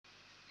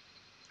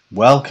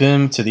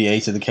Welcome to the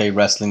A to the K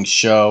Wrestling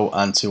Show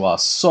and to our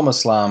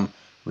SummerSlam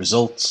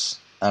results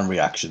and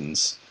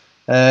reactions.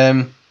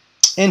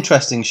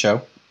 Interesting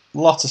show.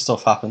 Lots of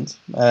stuff happened.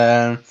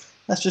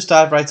 Let's just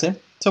dive right in.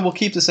 So we'll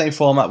keep the same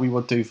format we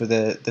would do for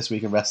this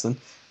week in wrestling.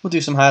 We'll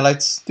do some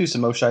highlights, do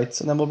some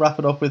mo-shites, and then we'll wrap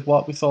it up with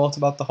what we thought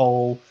about the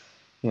whole,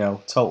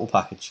 total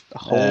package. The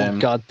whole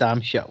goddamn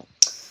show.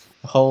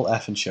 The whole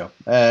effing show.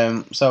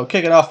 So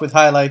kicking off with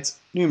highlights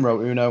numero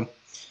uno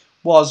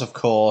was, of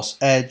course,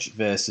 Edge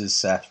versus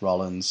Seth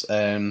Rollins.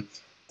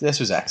 This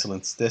was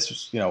excellent. This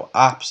was,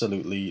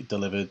 absolutely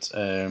delivered.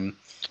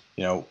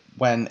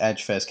 When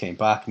Edge first came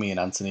back, me and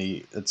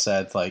Anthony had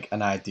said,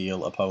 an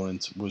ideal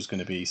opponent was going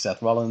to be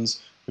Seth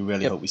Rollins. We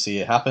really hope we see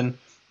it happen.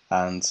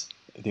 And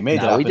they made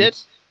it happen. We did.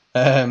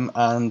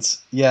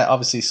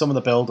 Obviously, some of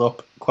the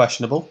build-up,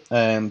 questionable.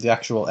 The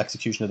actual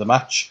execution of the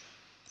match,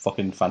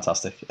 fucking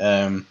fantastic.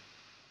 Anyone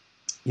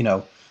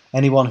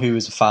who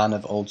is a fan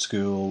of old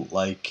school,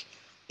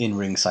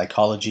 in-ring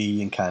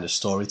psychology and kind of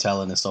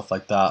storytelling and stuff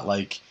like that,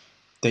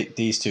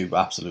 these two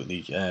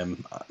absolutely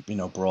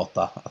brought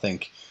that. I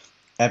think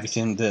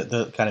everything,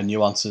 the kind of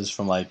nuances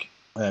from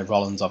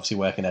Rollins obviously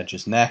working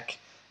Edge's neck,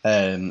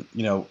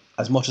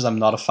 as much as I'm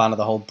not a fan of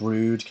the whole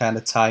Brood kind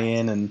of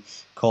tie-in and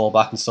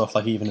callback and stuff,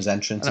 even his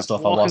entrance and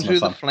stuff, I wasn't a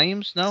fan. The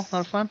flames, no,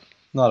 not a fan.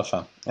 Not a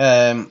fan.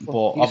 But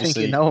you obviously,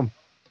 think you know him.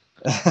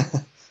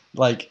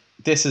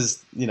 This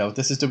is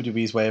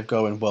WWE's way of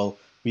going, well,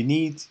 we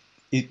need.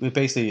 It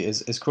basically,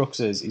 his crux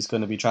is he's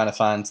going to be trying to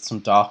find some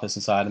darkness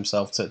inside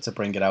himself to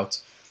bring it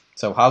out.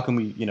 So how can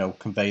we,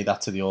 convey that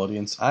to the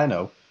audience? I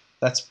know.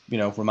 Let's,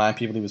 remind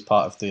people he was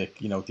part of the,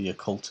 the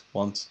occult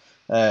once.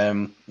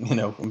 Start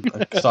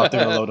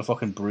doing a load of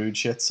fucking Brood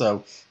shit.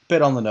 So,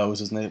 bit on the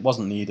nose, isn't it? It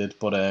wasn't needed,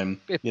 but,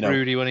 bit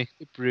broody, wasn't he?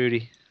 Bit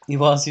broody. He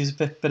was a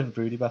bit of a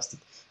broody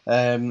bastard.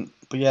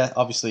 But yeah,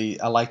 obviously,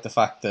 I like the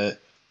fact that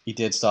he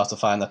did start to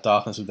find that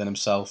darkness within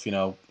himself,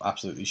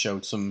 absolutely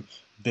showed some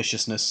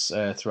viciousness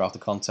throughout the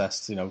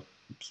contest,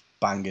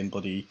 banging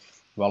bloody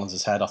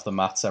Rollins' head off the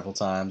mat several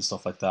times,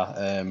 stuff like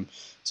that.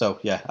 So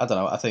yeah, I don't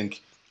know. I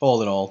think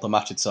all in all, the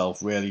match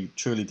itself really,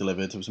 truly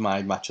delivered. It was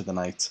my match of the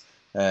night.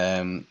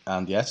 And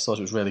yeah, I just thought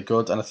it was really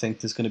good. And I think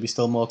there's going to be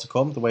still more to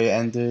come, the way it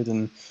ended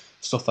and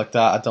stuff like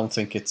that. I don't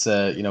think it's,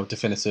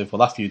 definitive.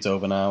 Well, that feud's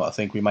over now. I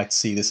think we might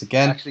see this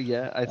again. Actually,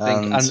 yeah, I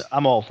think, and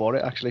I'm all for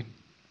it, actually.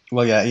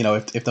 Well, yeah,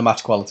 if the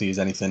match quality is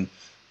anything,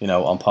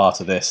 on par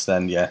to this,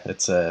 then yeah,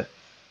 it's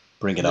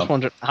bring it on. I'm just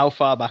wondering, how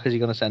far back is he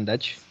going to send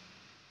Edge?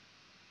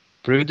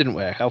 Brood didn't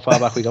work. How far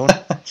back are we going?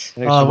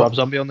 Rob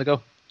Zombie on the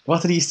go.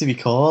 What did he used to be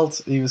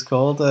called? He was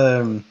called,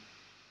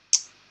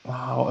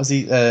 what was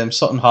he?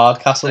 Sutton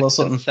Hardcastle or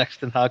something?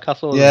 Sexton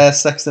Hardcastle? Yeah,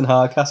 Sexton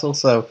Hardcastle.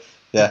 So,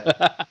 yeah.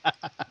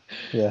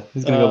 Yeah,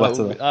 he's going to go back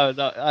to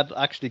that. I'd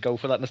actually go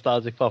for that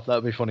nostalgic pop. That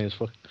would be funny as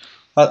fuck.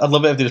 I'd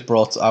love it if they just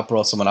brought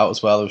someone out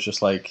as well who was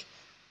just a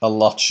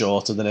lot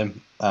shorter than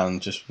him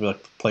and just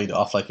played it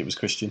off like it was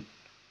Christian.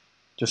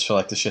 Just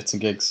for the shits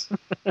and gigs.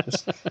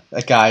 Just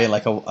a guy in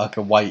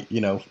a white,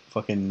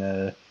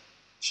 fucking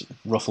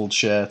ruffled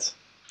shirt.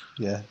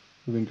 Yeah,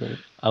 it'd been great.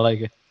 I like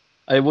it.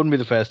 It wouldn't be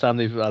the first time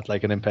they've had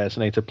an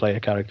impersonator play a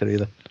character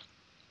either.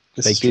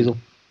 Fake Diesel.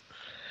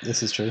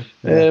 This is true.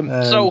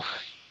 Yeah. So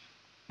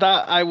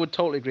that I would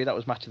totally agree. That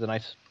was match of the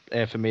night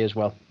for me as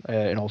well.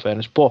 In all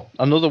fairness, but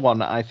another one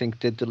that I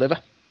think did deliver,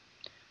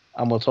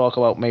 and we'll talk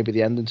about maybe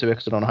the ending to it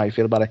because I don't know how you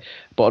feel about it.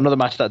 But another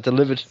match that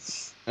delivered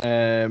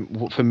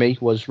for me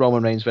was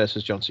Roman Reigns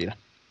versus John Cena.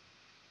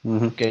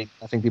 Mm-hmm. Okay,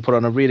 I think they put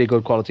on a really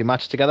good quality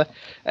match together.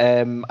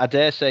 I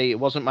dare say it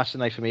wasn't match of the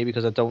night for me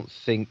because I don't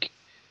think.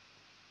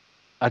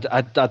 I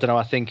don't know.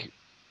 I think,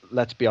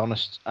 let's be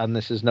honest, and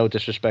this is no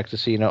disrespect to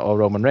Cena or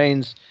Roman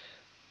Reigns,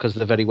 because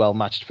they're very well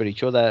matched for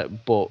each other.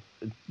 But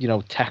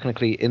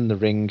technically in the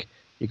ring,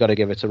 you got to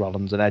give it to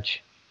Rollins and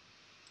Edge.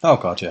 Oh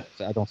God, yeah.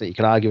 I don't think you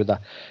can argue with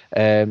that.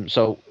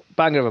 So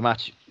banger of a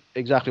match,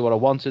 exactly what I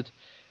wanted.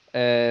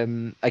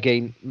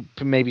 Again,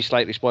 maybe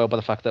slightly spoiled by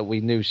the fact that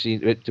we knew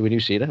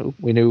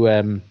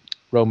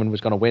Roman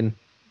was going to win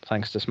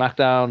thanks to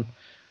SmackDown,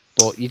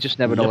 but you just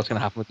never know what's going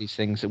to happen with these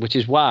things, which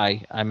is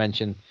why I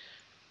mentioned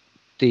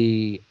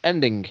the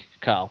ending,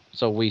 Carl.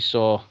 So we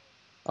saw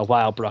a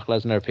wild Brock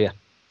Lesnar appear.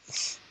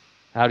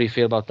 How do you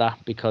feel about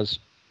that? Because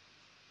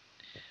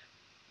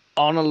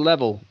on a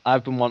level,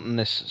 I've been wanting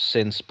this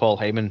since Paul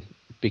Heyman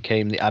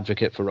became the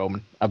advocate for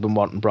Roman. I've been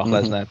wanting Brock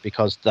Lesnar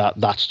because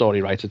that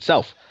story writes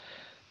itself.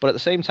 But at the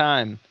same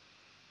time,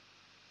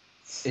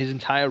 his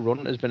entire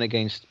run has been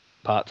against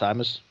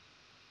part-timers.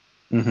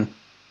 Mm-hmm. Do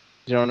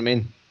you know what I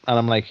mean? And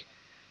I'm like,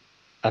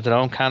 I don't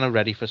know, I'm kind of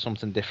ready for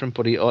something different.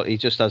 But he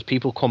just has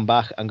people come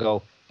back and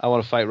go, I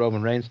want to fight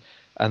Roman Reigns.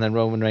 And then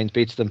Roman Reigns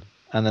beats them.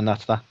 And then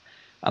that's that.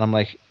 And I'm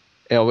like,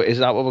 is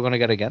that what we're going to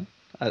get again?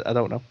 I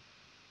don't know.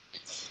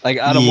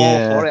 I'm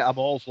all for it. I'm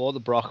all for the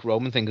Brock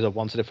Roman thing because I've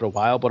wanted it for a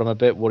while. But I'm a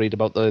bit worried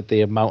about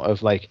the amount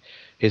of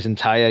his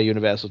entire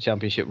Universal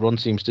Championship run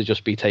seems to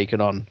just be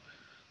taken on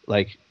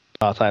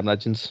part-time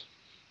legends.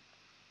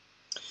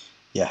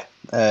 Yeah.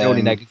 The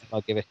only negative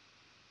I'll give it.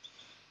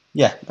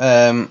 Yeah.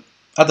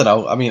 I don't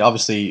know. I mean,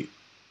 obviously,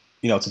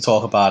 to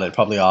talk about it,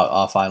 probably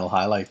our final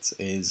highlight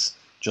is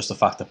just the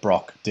fact that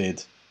Brock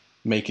did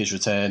make his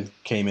return,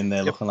 came in there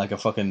Yep. looking like a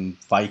fucking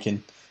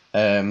Viking.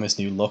 This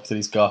new look that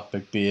he's got,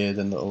 big beard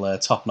and little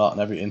top knot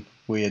and everything,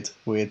 weird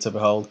to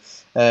behold.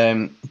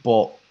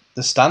 But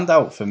the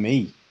standout for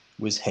me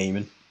was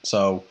Heyman.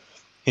 So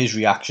his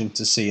reaction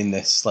to seeing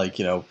this, looked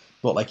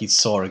like he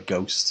saw a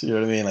ghost. You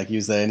know what I mean? Like he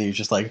was there and he was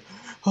just like,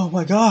 oh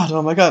my god,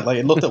 oh my god. Like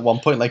it looked at one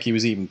point like he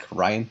was even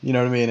crying. You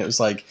know what I mean? It was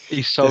like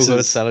He's so good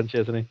at selling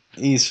shit, isn't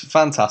he? He's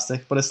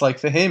fantastic. But it's like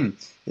for him,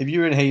 if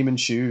you were in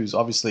Heyman's shoes,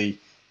 obviously,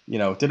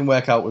 it didn't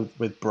work out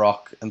with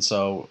Brock, and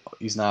so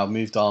he's now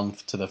moved on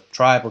to the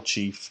tribal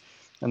chief,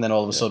 and then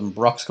all of a sudden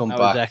Brock's come now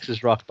back. His ex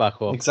has rocked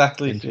back up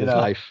Exactly. into his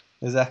life.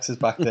 His ex is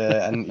back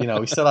there, and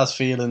he still has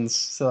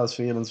feelings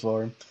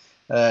for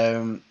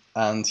him.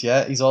 And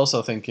yeah, he's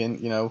also thinking,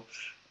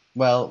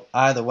 well,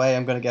 either way,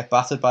 I'm going to get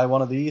battered by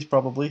one of these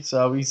probably.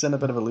 So he's in a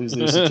bit of a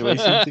lose-lose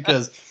situation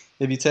because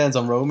if he turns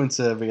on Roman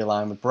to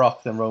realign with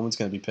Brock, then Roman's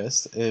going to be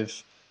pissed.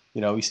 If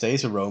he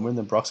stays with Roman,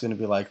 then Brock's going to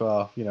be like,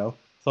 well,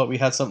 thought we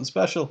had something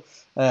special.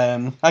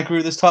 I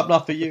grew this top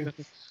knot for you.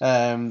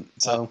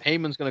 So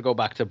Heyman's going to go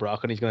back to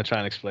Brock and he's going to try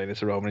and explain it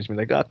to Roman. He's going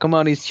to be like, oh, come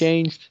on, he's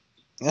changed.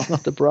 It's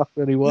not the Brock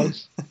that he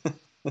was.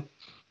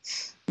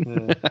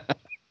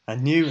 I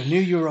knew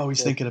you were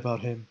always thinking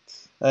about him.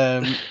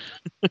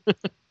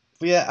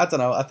 But yeah, I don't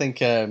know. I think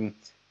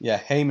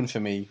Heyman for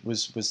me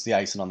was the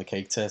icing on the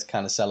cake to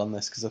kind of sell on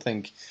this, because I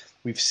think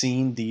we've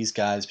seen these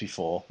guys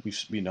before.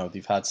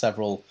 They've had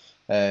several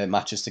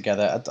matches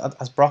together.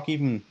 Has Brock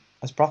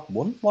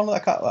won one of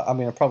that? I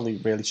mean, I'm probably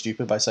really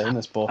stupid by saying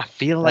this, but I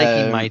feel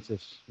like he might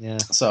have. Yeah.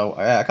 So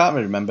I can't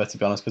really remember, to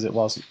be honest, because it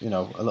was a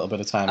little bit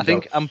of time ago. I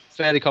think I'm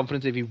fairly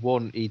confident if he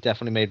won, he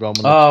definitely made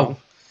Roman look strong.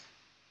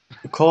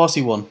 Of course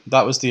he won.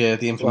 That was the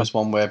infamous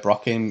one where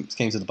Brock came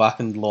to the back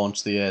and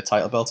launched the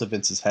title belt at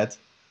Vince's head.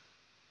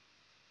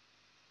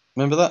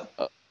 Remember that?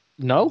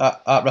 No.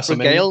 At WrestleMania.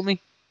 Regale me.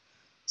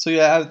 So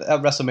yeah,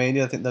 at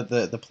WrestleMania, I think that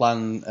the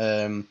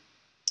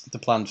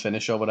planned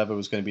finish or whatever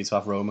was going to be to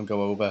have Roman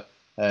go over,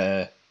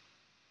 but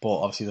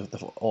obviously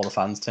all the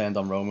fans turned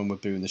on Roman, were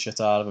booing the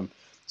shit out of him.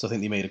 So I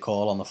think they made a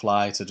call on the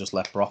fly to just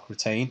let Brock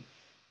retain.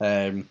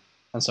 And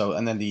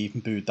then they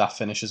even booed that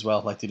finish as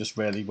well. Like they just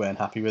really weren't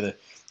happy with it.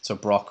 So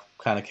Brock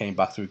kind of came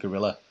back through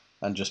Gorilla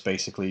and just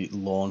basically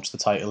launched the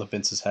title at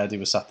Vince's head. He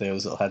was sat there with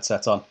his little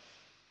headset on,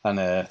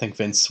 and I think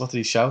Vince, what did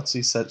he shout?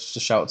 He said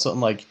just shouted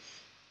something like,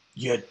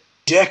 "You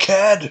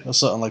dickhead" or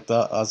something like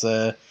that. As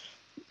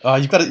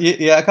you've got to,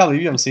 yeah, I can't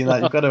believe you haven't seen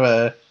that. You've got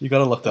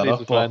to look that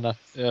up. But,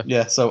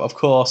 yeah. So of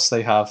course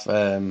they have.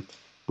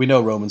 We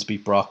know Roman's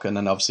beat Brock, and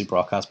then obviously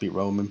Brock has beat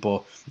Roman,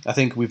 but I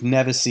think we've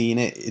never seen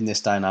it in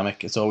this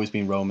dynamic. It's always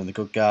been Roman the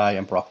good guy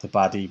and Brock the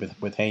baddie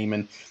with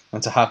Heyman,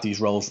 and to have these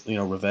roles,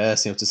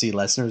 reversed, to see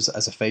Lesnar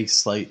as a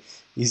face, like,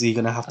 is he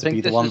going to have to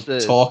be the one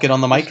talking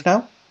on the mic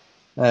now?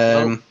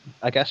 Well,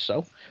 I guess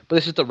so, but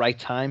this is the right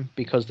time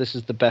because this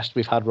is the best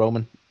we've had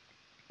Roman.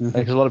 Mm-hmm. Like,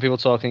 there's a lot of people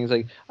talking. It's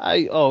like,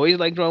 I always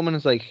liked Roman.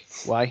 It's like,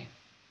 why?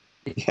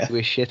 Yeah. He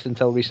was shit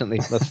until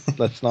recently.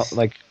 Let's not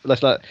try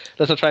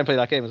and play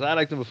that game. I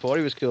liked him before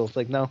he was cool. It's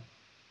like, no,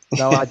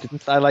 I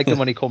didn't. I liked him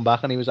when he come back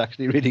and he was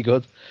actually really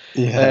good.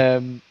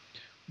 Yeah.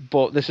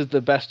 But this is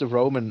the best of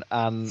Roman,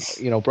 and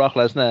Brock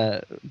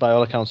Lesnar, by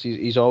all accounts,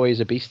 he's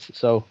always a beast.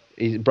 So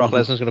Brock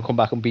Lesnar's going to come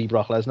back and beat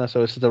Brock Lesnar.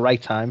 So it's the right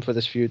time for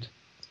this feud.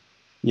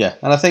 Yeah,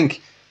 and I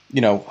think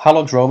how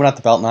long's Roman at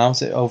the belt now?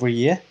 Is it over a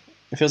year?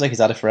 It feels like he's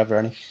had it forever,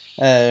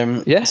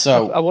 hasn't he? Yeah.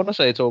 So I want to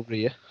say it's over a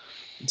year.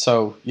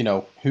 So,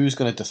 who's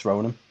going to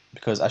dethrone him?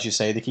 Because, as you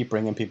say, they keep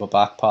bringing people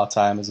back,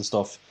 part-timers and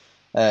stuff.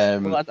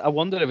 Well, I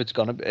wonder if is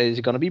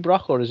it going to be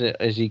Brock, or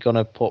is he going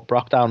to put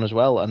Brock down as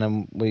well, and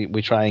then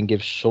we try and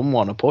give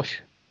someone a push?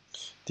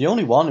 The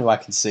only one who I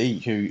can see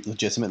who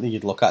legitimately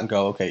you'd look at and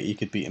go, okay, he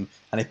could beat him,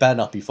 and it better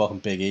not be fucking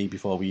Big E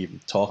before we even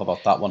talk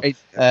about that one.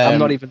 I'm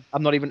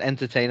not even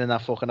entertaining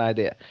that fucking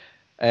idea.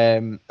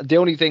 The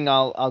only thing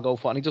I'll go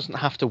for, and he doesn't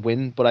have to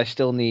win, but I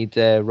still need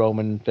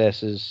Roman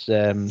versus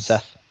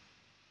Seth.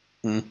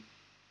 They've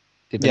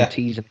been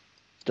teasing.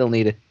 Still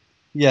need it.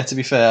 Yeah, to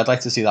be fair, I'd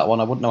like to see that one.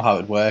 I wouldn't know how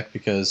it would work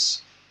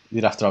because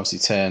you'd have to obviously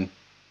turn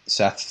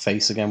Seth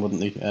face again, wouldn't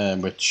they?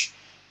 Which,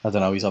 I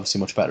don't know, he's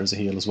obviously much better as a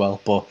heel as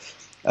well. But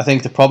I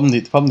think the problem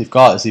they've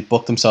got is they've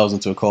booked themselves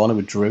into a corner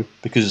with Drew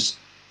because,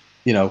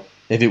 if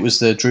it was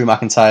the Drew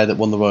McIntyre that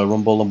won the Royal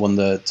Rumble and won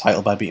the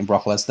title by beating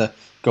Brock Lesnar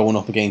going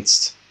up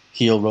against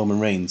heel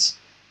Roman Reigns,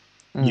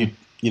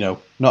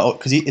 not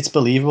because it's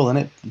believable, isn't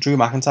it? Drew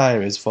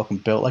McIntyre is fucking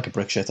built like a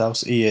brick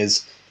shithouse. He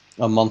is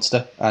a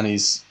monster, and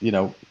he's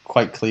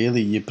quite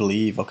clearly you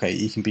believe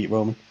he can beat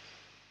Roman,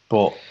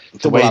 but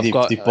the way they've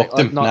booked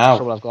him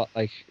now, I've got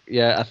I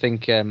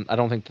think I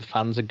don't think the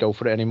fans would go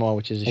for it anymore,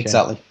 which is a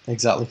shame.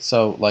 Exactly.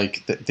 So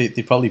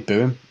they probably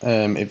boo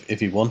him if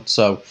he won.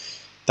 So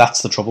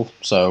that's the trouble.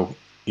 So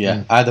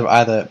yeah,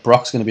 either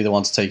Brock's going to be the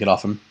one to take it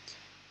off him,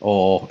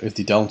 or if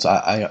they don't,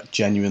 I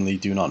genuinely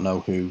do not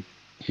know who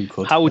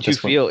could. How would you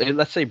feel?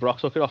 Let's say Brock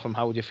took it off him.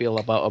 How would you feel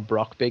about a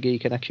Brock Big E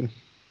connection?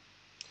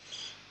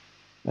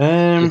 Do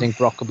you think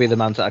Brock could be the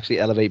man to actually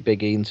elevate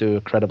Big E into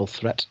a credible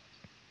threat?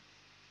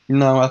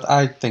 No,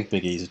 I think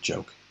Big E's a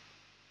joke.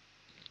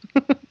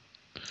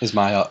 Is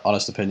my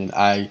honest opinion.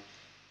 I'm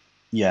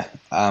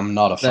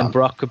not a Then fan.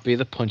 Brock could be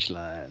the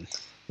punchline.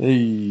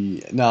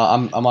 No,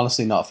 I'm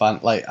honestly not a fan.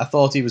 Like, I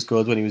thought he was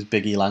good when he was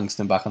Big E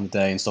Langston back on the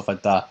day and stuff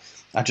like that.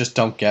 I just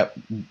don't get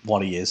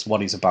what he is,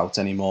 what he's about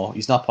anymore.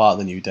 He's not part of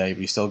the New Day,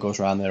 but he still goes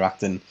around there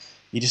acting.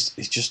 I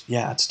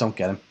just don't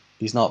get him.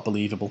 He's not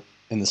believable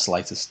in the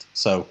slightest.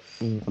 So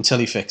until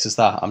he fixes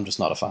that, I'm just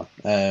not a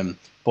fan.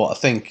 But I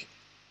think,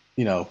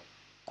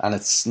 and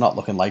it's not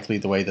looking likely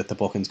the way that the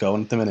booking's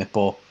going at the minute.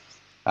 But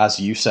as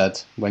you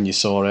said when you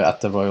saw it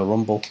at the Royal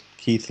Rumble,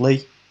 Keith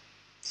Lee.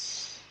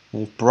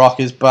 If Brock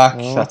is back,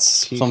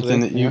 that's Keith something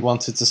Lee, that you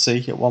wanted to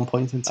see at one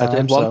point in time. I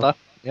did want that,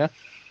 yeah.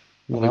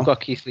 We've got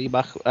Keith Lee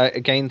back.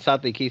 Again,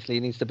 sadly, Keith Lee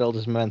needs to build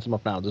his momentum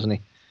up now, doesn't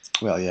he?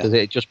 Well, yeah. Because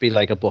it'd just be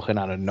like a booking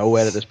out of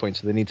nowhere at this point,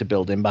 so they need to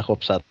build him back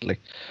up, sadly.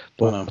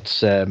 But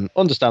it's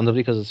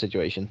understandably because of the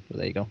situation. But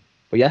there you go.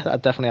 But yeah,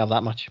 I'd definitely have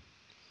that match.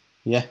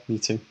 Yeah, me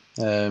too.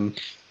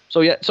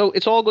 So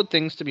it's all good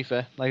things, to be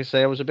fair. Like I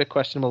say, I was a bit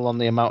questionable on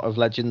the amount of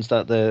legends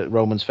that the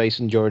Roman's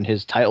facing during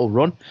his title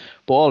run.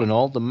 But all in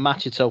all, the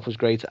match itself was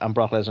great, and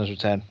Brock Lesnar's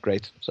return,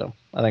 great. So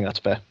I think that's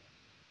fair.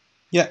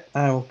 Yeah,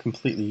 I will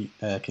completely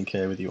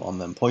concur with you on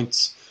them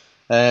points.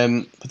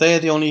 But they are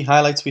the only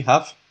highlights we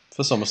have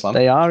for SummerSlam.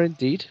 They are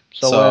indeed.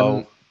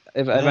 So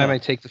if I may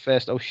take the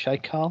first,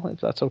 shite, Carl,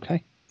 if that's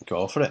okay.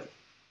 Go for it.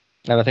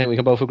 And I think we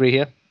can both agree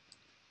here.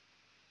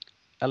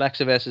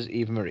 Alexa versus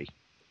Eva Marie.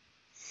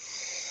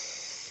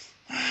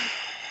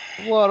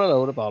 What a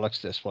load of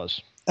bollocks this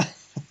was.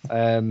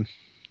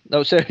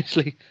 No,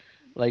 seriously.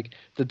 Like,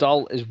 the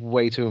doll is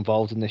way too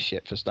involved in this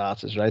shit, for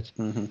starters, right?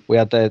 Mm-hmm. We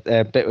had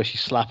the bit where she's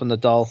slapping the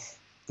doll.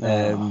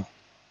 And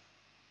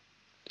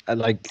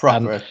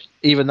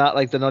even that,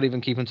 like, they're not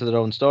even keeping to their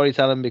own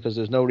storytelling because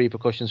there's no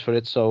repercussions for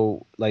it.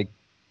 So, like,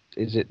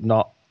 is it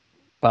not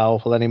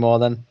powerful anymore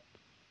then?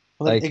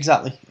 Well, like,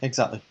 exactly.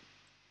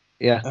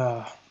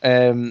 Yeah.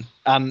 And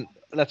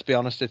let's be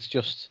honest, it's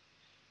just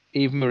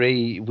Eva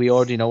Marie. We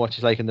already know what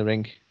she's like in the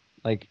ring.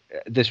 Like,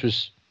 this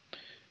was,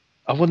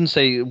 I wouldn't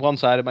say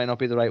one-sided might not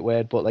be the right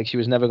word, but like, she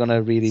was never going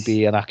to really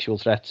be an actual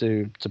threat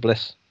to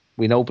Bliss.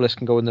 We know Bliss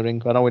can go in the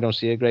ring. I know we don't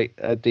see a great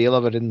deal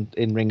of it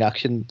in ring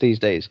action these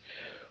days,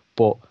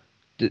 but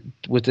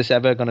was this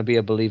ever going to be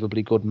a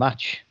believably good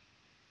match?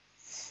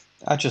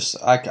 I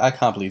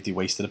can't believe they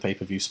wasted a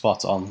pay-per-view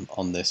spot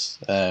on this.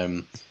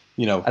 And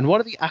what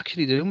are they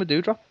actually doing with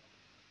Doudrop?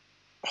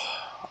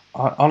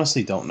 I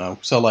honestly don't know.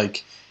 So,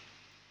 like,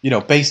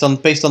 based on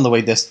the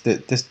way this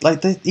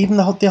like, even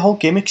the whole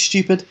gimmick's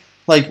stupid.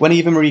 Like, when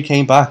Eva Marie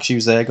came back, she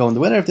was there going, the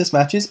winner of this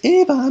match is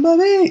Eva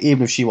Marie,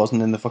 even if she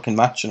wasn't in the fucking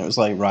match, and it was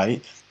like,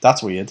 right,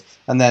 that's weird.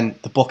 And then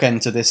the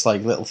bookend to this,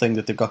 like, little thing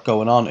that they've got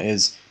going on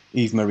is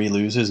Eva Marie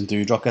loses and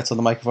Doudrop gets on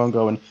the microphone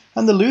going,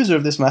 and the loser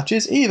of this match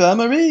is Eva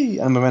Marie,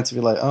 and we're meant to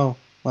be like, oh,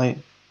 like,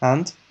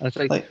 and it's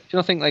like, do you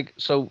not think, like,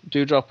 so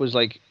Doudrop was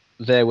like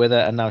there with her,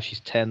 and now she's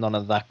turned on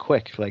her that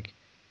quick? Like,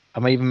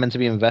 am I even meant to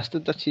be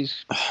invested that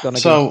she's gonna?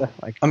 So,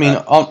 like, I mean,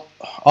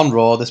 on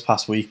Raw this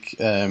past week,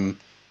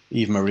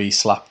 Eva Marie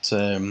slapped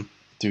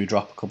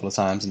Doudrop a couple of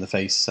times in the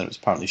face, and it was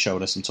apparently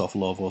showed us some tough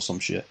love or some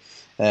shit.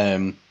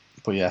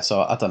 But yeah,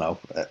 so I don't know,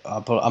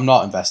 but I'm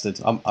not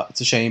invested.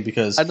 It's a shame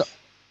because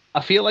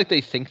I feel like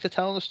they think they're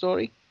telling the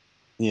story,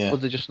 but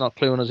they're just not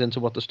cluing us into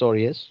what the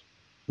story is.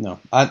 No,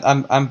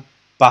 I'm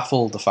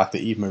baffled the fact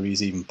that Eva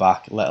Marie's even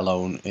back, let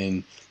alone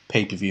in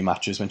pay-per-view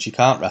matches when she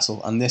can't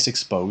wrestle, and this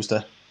exposed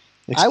her.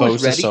 I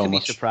was ready to be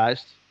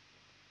surprised.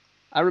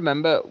 I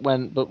remember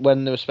when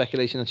there was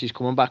speculation that she's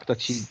coming back, that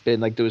she'd been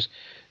like, there was.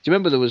 Do you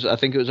remember there was? I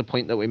think it was a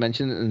point that we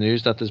mentioned in the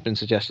news that there's been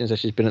suggestions that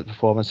she's been at the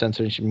Performance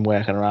Center and she's been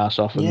working her ass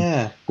off,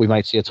 and we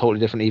might see a totally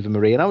different Eva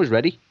Marie. And I was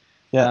ready.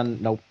 Yeah.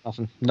 And no,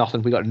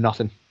 nothing. We got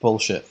nothing.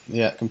 Bullshit.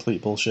 Yeah,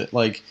 complete bullshit.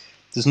 Like,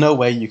 there's no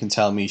way you can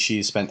tell me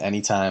she's spent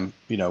any time,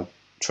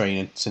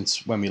 training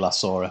since when we last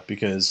saw her,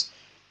 because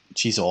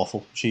she's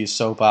awful. She's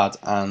so bad,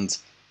 and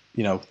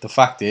the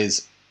fact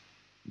is,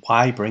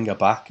 why bring her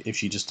back if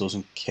she just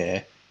doesn't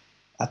care?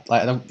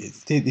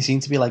 They seem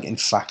to be like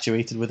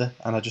infatuated with her,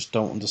 and I just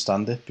don't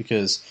understand it,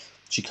 because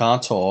she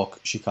can't talk,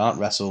 she can't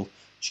wrestle,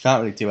 she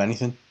can't really do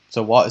anything.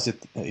 So what is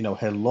it?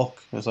 Her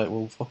look. It's like,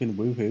 well, fucking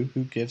woohoo.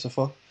 Who gives a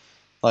fuck?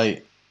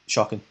 Like,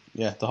 shocking.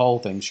 Yeah, the whole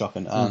thing's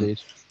shocking, and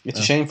Indeed. It's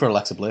a shame for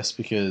Alexa Bliss,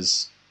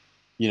 because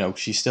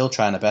she's still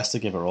trying her best to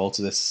give her all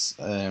to this,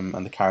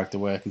 and the character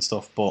work and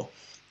stuff. But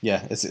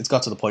yeah, it's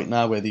got to the point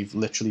now where they've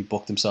literally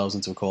booked themselves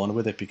into a corner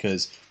with it,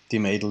 because they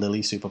made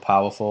Lily super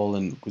powerful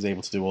and was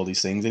able to do all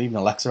these things, and even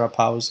Alexa had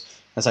powers.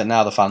 And it's like,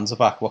 now the fans are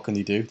back, what can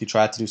they do? They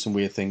tried to do some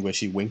weird thing where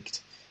she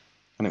winked,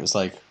 and it was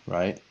like,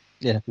 right,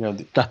 yeah,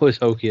 that was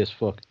hokey as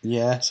fuck.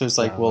 Yeah, so it's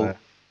like,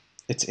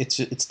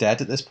 it's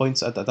dead at this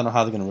point. I don't know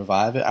how they're going to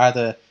revive it.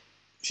 Either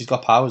she's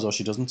got powers or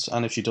she doesn't,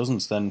 and if she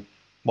doesn't, then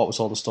what was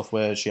all the stuff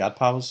where she had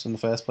powers in the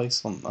first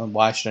place, and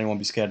why should anyone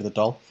be scared of the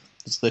doll?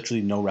 There's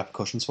literally no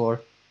repercussions for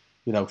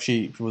her.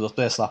 She was up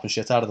there slapping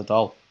shit out of the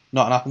doll.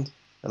 Nothing happened.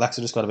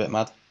 Alexa just got a bit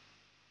mad.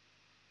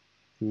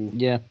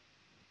 Yeah.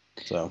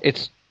 So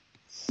It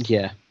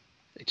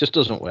just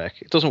doesn't work.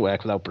 It doesn't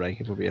work without Bray,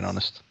 if we're being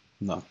honest.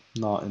 no,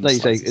 not in the Like you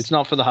say, slightest. it's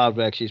not for the hard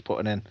work she's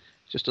putting in.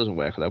 It just doesn't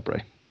work without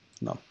Bray.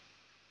 No.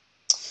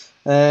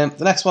 The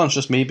next one's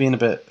just me being a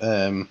bit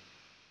of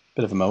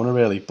a moaner,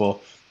 really.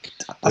 But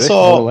I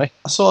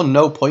saw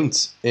no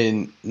point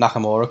in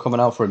Nakamura coming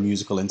out for a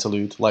musical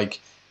interlude.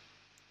 Like,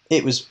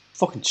 it was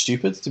fucking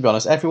stupid, to be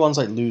honest. Everyone's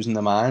like losing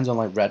their minds on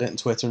like Reddit and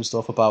Twitter and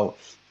stuff about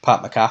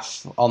Pat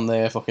McAfee on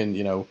there, fucking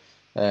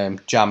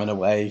jamming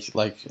away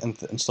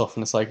and stuff.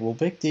 And it's like, well,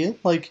 big deal.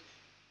 Like,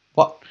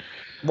 what?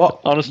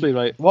 Honestly,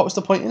 right. What was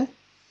the point in it?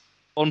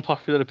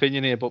 Unpopular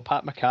opinion here, but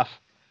Pat McAfee,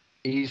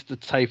 he's the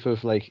type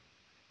of like.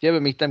 Do you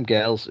ever meet them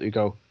girls who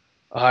go,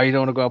 "Oh, you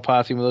don't want to go out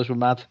partying with us? We're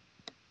mad."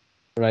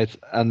 Right,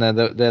 and then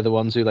they're the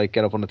ones who like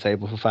get up on the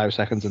table for 5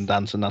 seconds and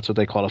dance, and that's what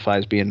they qualify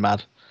as being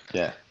mad.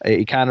 Yeah,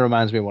 he kind of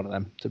reminds me of one of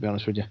them, to be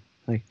honest with you.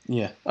 Like,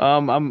 yeah,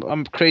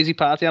 I'm crazy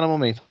party animal,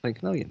 mate.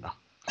 Like, no, you're not.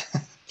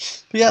 But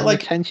yeah, I'm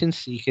like attention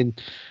seeking.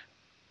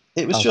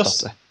 It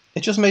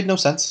just made no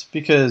sense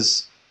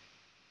because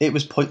it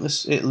was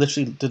pointless. It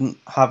literally didn't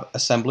have a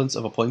semblance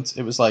of a point.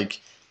 It was like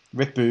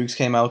Rick Boogs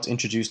came out,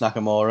 introduced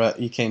Nakamura,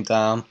 he came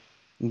down,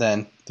 and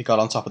then they got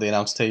on top of the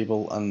announce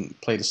table and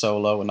played a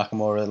solo, and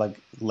Nakamura like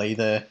lay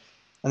there,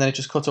 and then it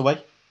just cut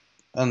away,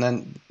 and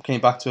then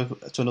came back to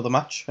another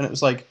match, and it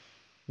was like,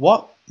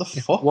 what the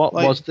fuck? What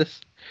was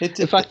this?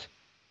 In fact,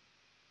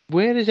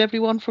 where is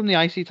everyone from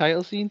the IC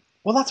title scene?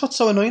 Well, that's what's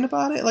so annoying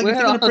about it. Like, if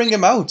you're going to bring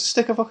him out,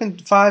 stick a fucking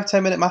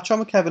 5-10 minute match on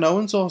with Kevin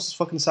Owens or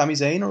fucking Sami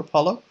Zayn or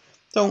Apollo.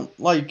 Don't,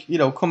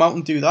 come out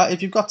and do that.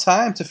 If you've got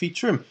time to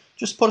feature him,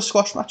 just put a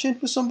squash match in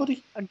with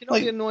somebody. And you know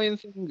the annoying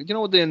thing? You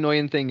know what the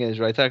annoying thing is,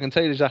 right? I can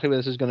tell you exactly where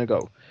this is going to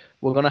go.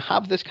 We're going to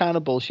have this kind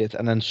of bullshit,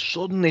 and then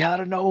suddenly, out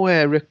of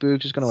nowhere, Rick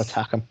Boogs is going to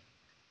attack him.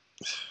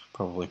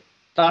 Probably.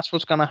 That's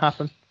what's going to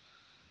happen.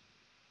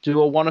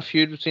 Do I want a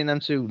feud between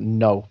them two?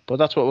 No. But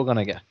that's what we're going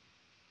to get.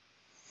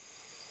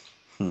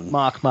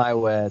 Mark my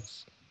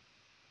words.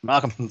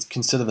 Mark them.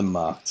 Consider them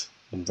marked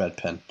in red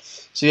pen.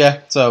 So yeah,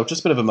 just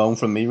a bit of a moan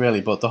from me,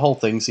 really, but the whole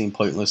thing seemed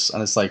pointless,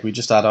 and it's like we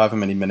just had however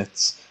many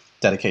minutes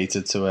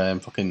dedicated to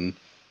fucking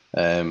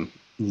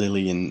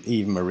Lily and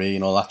Eva Marie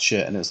and all that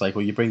shit, and it's like,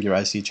 well, you bring your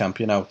IC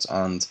champion out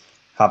and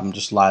have them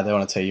just lie there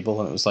on a table,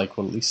 and it was like,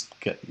 well, at least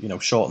get,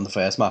 shorten the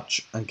first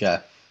match and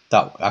get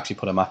that, actually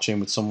put a match in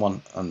with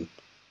someone and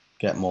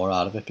get more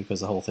out of it, because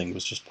the whole thing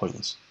was just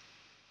pointless.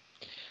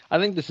 I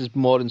think this is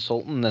more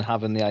insulting than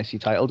having the IC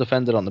title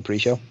defended on the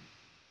pre-show.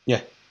 Yeah.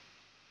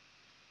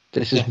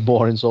 This is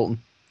more insulting.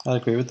 I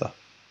agree with that.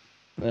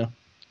 Yeah.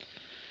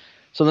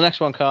 So the next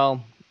one,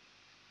 Carl.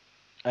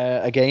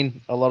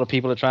 Again, a lot of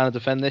people are trying to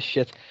defend this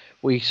shit.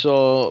 We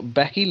saw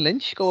Becky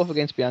Lynch go up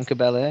against Bianca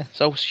Belair.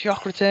 So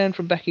shock return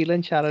from Becky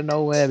Lynch out of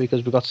nowhere,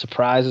 because we got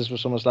surprises for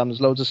SummerSlam.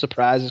 There's loads of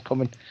surprises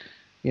coming.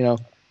 We had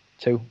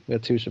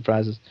 2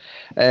 surprises.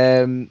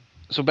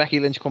 So Becky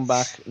Lynch come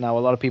back. Now,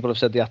 a lot of people have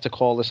said they had to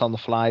call this on the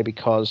fly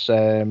because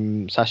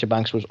Sasha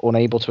Banks was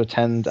unable to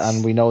attend,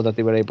 and we know that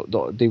they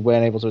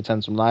weren't able to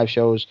attend some live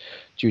shows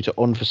due to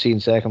unforeseen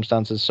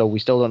circumstances. So we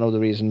still don't know the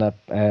reason that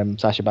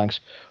Sasha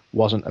Banks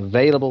wasn't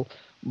available.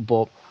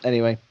 But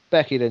anyway,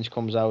 Becky Lynch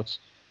comes out.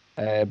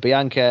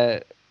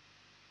 Bianca,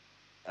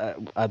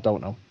 I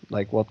don't know.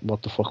 Like,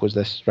 what the fuck was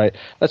this? Right.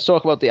 Let's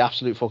talk about the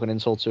absolute fucking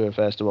insult to her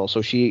first of all.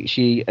 So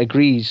she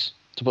agrees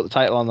to put the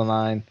title on the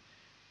line.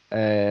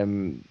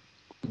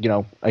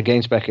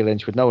 Against Becky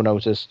Lynch with no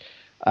notice.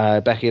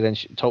 Becky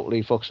Lynch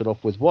totally fucks it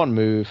up with one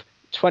move,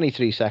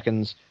 23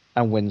 seconds,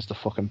 and wins the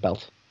fucking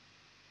belt.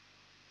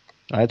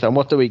 Right, and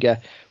what do we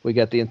get? We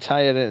get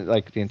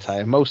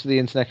most of the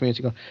internet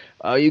community going,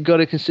 oh, you got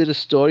to consider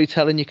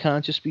storytelling. You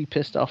can't just be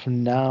pissed off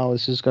now.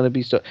 This is going to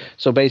be...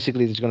 So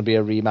basically, there's going to be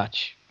a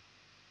rematch.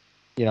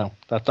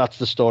 That's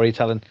the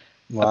storytelling.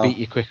 Wow. I beat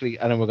you quickly,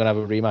 and then we're going to have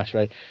a rematch,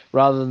 right?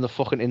 Rather than the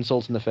fucking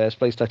insult in the first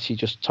place that she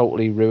just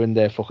totally ruined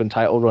their fucking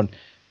title run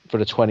for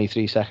the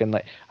 23 second.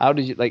 Like, how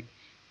did you,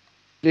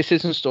 this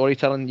isn't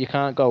storytelling. You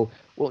can't go,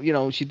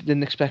 well, she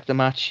didn't expect the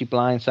match, she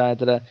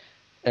blindsided her,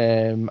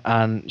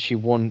 and she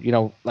won,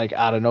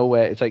 out of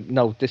nowhere. It's like,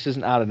 no, this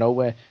isn't out of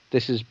nowhere.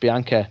 This is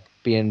Bianca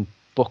being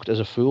booked as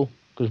a fool.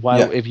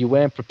 Because if you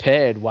weren't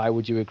prepared, why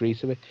would you agree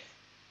to it?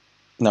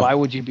 No. Why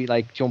would you be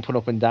jumping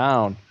up and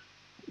down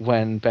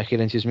when Becky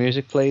Lynch's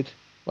music played?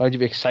 Why would you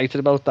be excited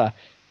about that?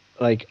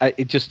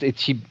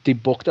 They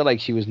booked her like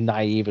she was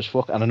naive as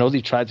fuck. And I know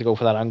they tried to go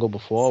for that angle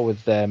before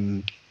with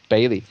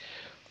Bayley,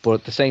 but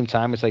at the same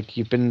time, it's like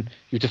you've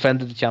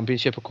defended the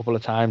championship a couple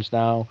of times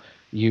now.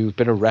 You've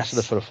been a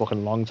wrestler for a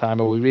fucking long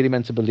time. Are we really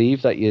meant to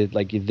believe that you're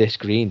this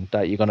green,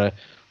 that you're gonna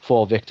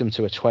fall victim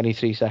to a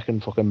 23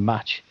 second fucking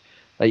match?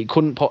 You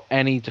couldn't put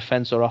any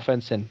defense or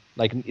offense in,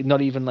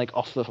 not even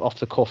off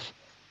the cuff,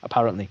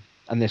 apparently.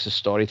 And this is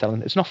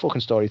storytelling. It's not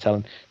fucking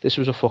storytelling. This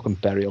was a fucking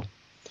burial.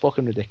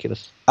 Fucking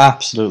ridiculous.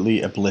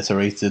 Absolutely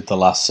obliterated the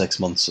last 6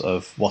 months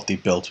of what they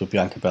built with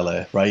Bianca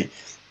Belair, right?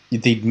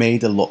 They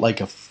made her look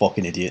like a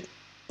fucking idiot.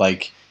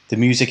 The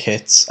music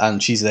hits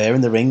and she's there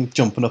in the ring,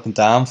 jumping up and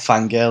down,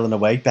 fangirling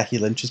away. Becky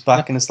Lynch is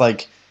back, and it's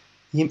like,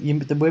 you're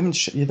the women's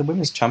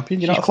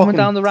champion. You're She's not a coming fucking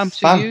down the ramp to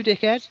fan. you,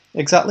 dickhead.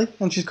 Exactly.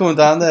 And she's coming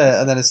down there,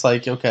 and then it's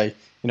like, okay,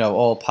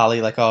 all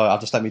pally, like, oh, I'll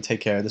just let me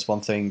take care of this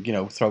one thing.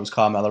 Throws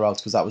Carmella out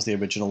because that was the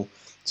original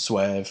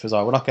swerve. Because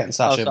we're not getting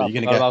Sasha, but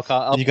you're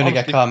gonna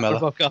get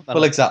Carmella.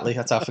 Well, exactly.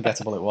 That's how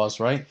forgettable it was,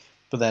 right?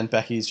 But then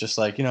Becky's just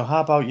like,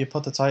 how about you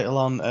put the title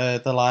on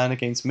the line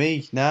against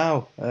me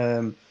now?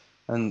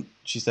 And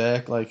she's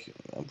there, like,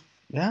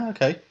 yeah,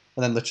 okay.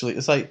 And then literally,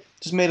 it's like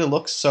just made it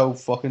look so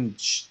fucking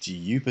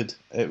stupid.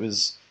 It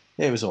was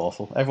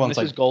awful. Everyone's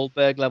this is like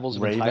Goldberg levels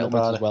of raving entitlement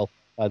about as it. well.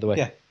 By the way,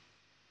 Yeah.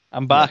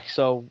 I'm back,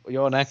 so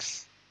you're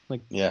next.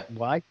 Like, yeah.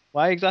 Why?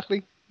 Why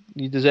exactly?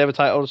 You deserve a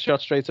title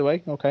shot straight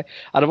away. Okay,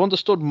 I'd have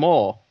understood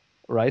more,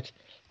 right?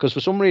 Because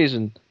for some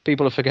reason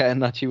people are forgetting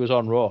that she was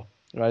on Raw,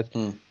 right?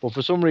 But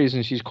for some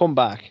reason she's come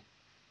back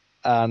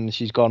and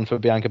she's gone for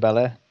Bianca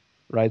Belair,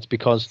 right?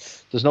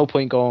 Because there's no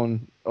point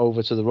going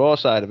over to the Raw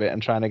side of it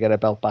and trying to get a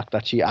belt back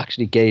that she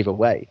actually gave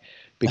away.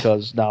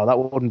 Because now that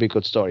wouldn't be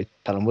good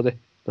storytelling, would it?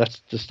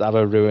 Let's just have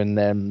her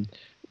ruin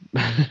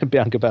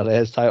Bianca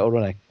Belair's title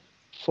running.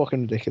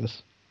 Fucking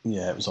ridiculous.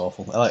 Yeah, it was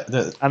awful.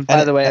 And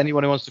by the way,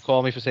 anyone who wants to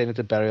call me for saying it's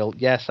a burial,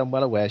 yes, I'm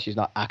well aware she's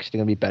not actually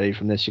going to be buried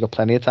from this. She's got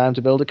plenty of time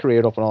to build a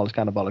career up and all this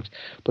kind of bollocks.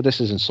 But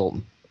this is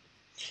insulting.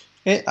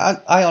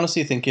 I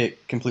honestly think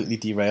it completely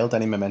derailed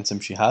any momentum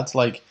she had.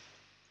 Like,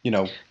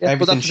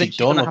 everything she'd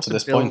done up to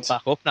this point.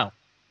 Back up now.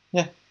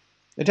 Yeah.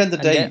 At the end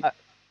of the day,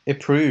 it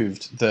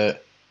proved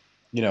that,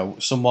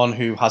 someone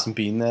who hasn't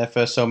been there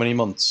for so many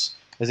months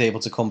is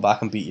able to come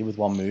back and beat you with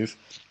one move.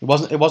 It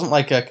wasn't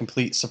like a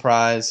complete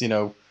surprise,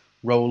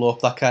 roll up,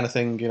 that kind of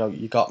thing.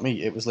 You got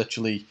me. It was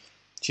literally,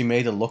 she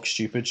made her look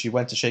stupid. She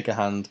went to shake her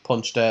hand,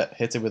 punched her,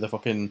 hit her with a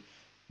fucking,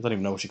 I don't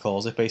even know what she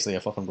calls it, basically a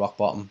fucking rock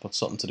bottom, but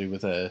something to do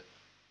with the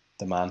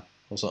man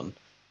or something.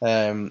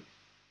 And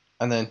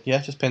then,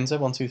 just pins her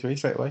 1, 2, 3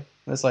 straight away.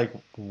 And it's like,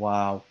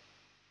 wow.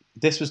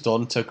 This was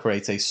done to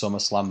create a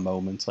SummerSlam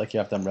moment, like you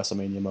have them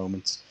WrestleMania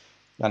moments.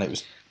 And it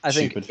was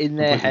stupid. In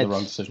their heads, the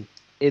wrong decision.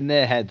 In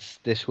their heads,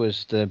 this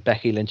was the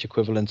Becky Lynch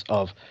equivalent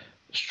of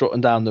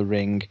strutting down the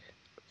ring,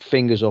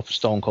 fingers up,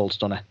 Stone Cold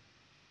Stunner.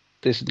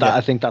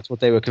 I think that's what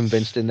they were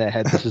convinced in their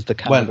head. This is the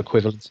kind of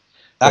equivalent.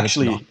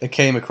 Actually, it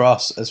came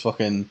across as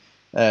fucking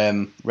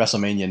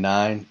WrestleMania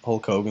 9,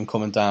 Hulk Hogan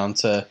coming down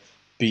to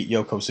beat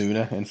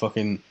Yokozuna in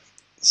fucking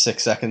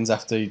 6 seconds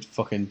after he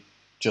fucking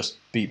just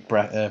beat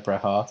Bret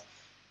Hart,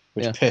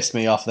 which pissed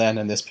me off then,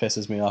 and this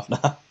pisses me off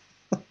now.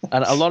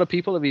 And a lot of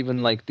people have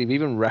they've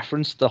even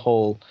referenced the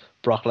whole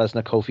Brock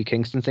Lesnar Kofi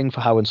Kingston thing for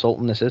how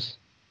insulting this is.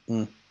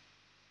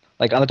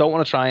 Like, and I don't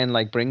want to try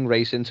and bring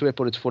race into it,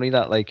 but it's funny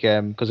that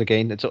because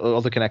again, it's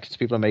other connections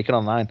people are making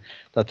online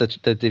that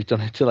they've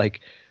done it to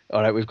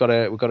all right, we've got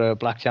a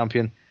black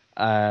champion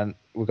and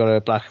we've got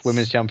a black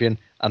women's champion,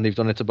 and they've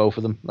done it to both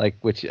of them,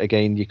 which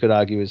again you could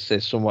argue is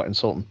somewhat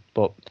insulting.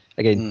 But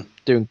again,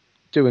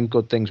 doing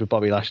good things with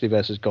Bobby Lashley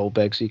versus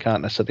Goldberg, so you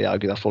can't necessarily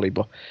argue that fully.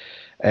 But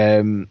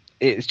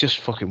it's just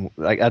fucking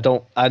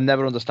I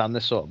never understand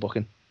this sort of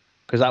booking,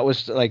 because that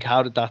was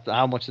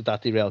how much did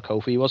that derail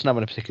Kofi? He wasn't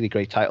having a particularly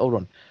great title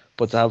run.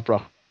 But to have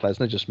Brock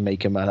Lesnar just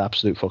make him an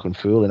absolute fucking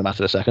fool in a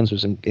matter of seconds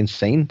was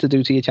insane to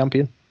do to your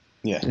champion.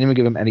 Yeah. Didn't even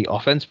give him any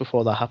offense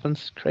before that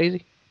happens.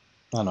 Crazy.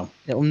 I know.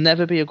 It'll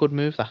never be a good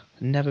move, that.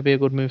 Never be a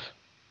good move.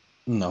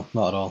 No,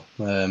 not at all.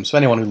 So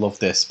anyone who loved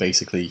this,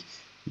 basically,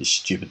 you're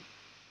stupid.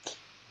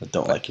 I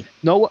don't like you.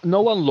 No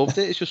one loved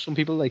it. It's just some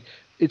people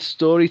it's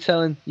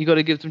storytelling. You got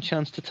to give them a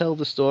chance to tell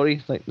the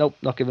story. Nope,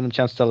 not giving them a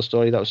chance to tell a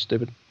story. That was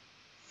stupid.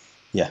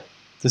 Yeah.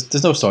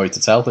 There's no story to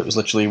tell. It was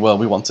literally,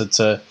 we wanted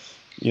to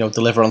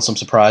deliver on some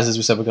surprises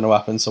we said were going to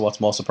happen. So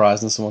what's more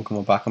surprising than someone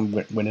coming back and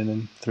winning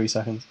in 3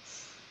 seconds?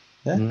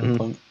 Yeah, good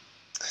point.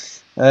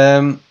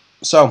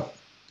 So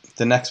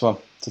the next one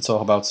to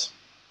talk about,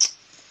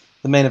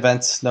 the main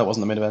event. No, it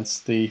wasn't the main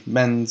event. The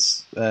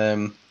men's.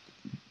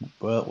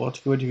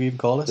 What would you even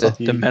call it?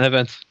 The main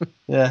event.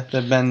 Yeah,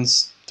 the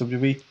men's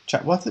WWE.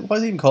 What is it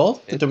even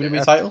called? The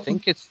WWE title. I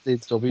think it's the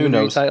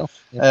WWE title.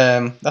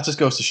 Yeah. That just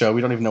goes to show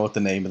we don't even know what the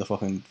name of the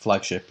fucking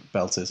flagship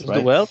belt is, right?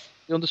 The world.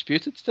 The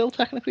undisputed still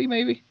technically,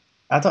 maybe.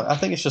 I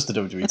think it's just the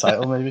WWE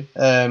title, maybe.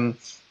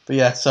 But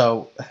yeah,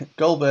 so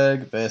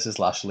Goldberg versus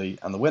Lashley,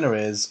 and the winner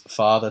is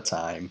Father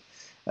Time.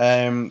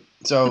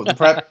 So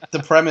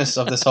the premise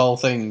of this whole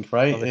thing,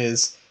 right,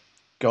 is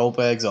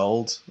Goldberg's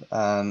old,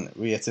 and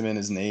we hit him in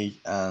his knee,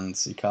 and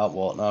he can't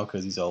walk now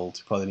because he's old.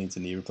 He probably needs a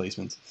knee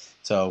replacement.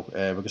 So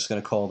we're just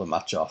going to call the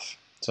match off.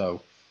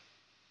 So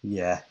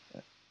yeah,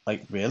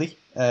 really.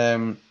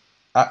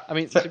 I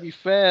mean, to be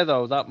fair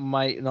though, that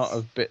might not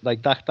have been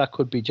that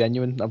could be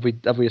genuine. Have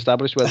we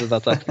established whether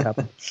that's actually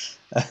happened?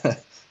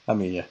 I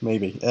mean, yeah,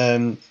 maybe.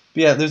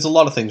 But yeah, there's a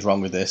lot of things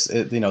wrong with this.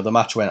 The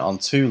match went on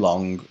too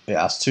long. It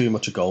asked too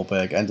much of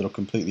Goldberg. Ended up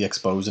completely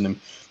exposing him.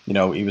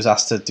 He was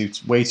asked to do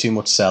way too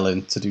much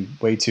selling, to do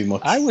way too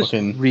much. I was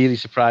really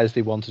surprised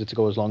they wanted it to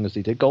go as long as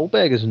they did.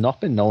 Goldberg has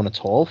not been known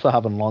at all for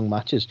having long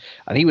matches,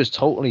 and he was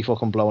totally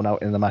fucking blown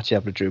out in the match he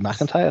had with Drew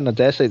McIntyre. And I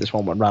dare say this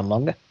one ran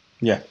longer.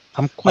 Yeah,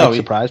 I'm quite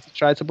surprised he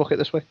tried to book it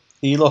this way.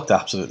 He looked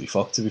absolutely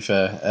fucked, to be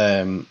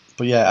fair.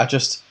 But yeah,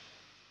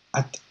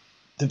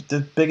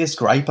 the biggest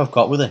gripe I've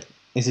got with it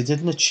is it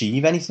didn't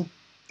achieve anything.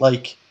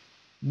 Like,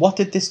 what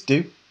did this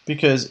do?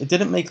 Because it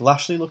didn't make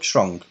Lashley look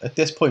strong. At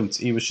this point,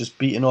 he was just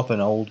beating up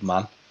an old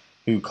man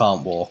who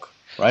can't walk,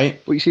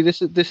 right? But you see,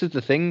 this is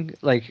the thing.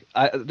 Like,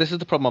 this is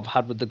the problem I've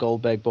had with the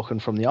Goldberg booking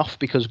from the off,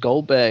 because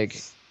Goldberg,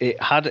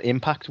 it had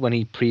impact when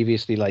he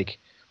previously like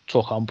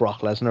took on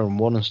Brock Lesnar and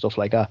won and stuff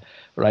like that,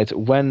 right?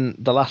 When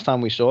the last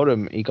time we saw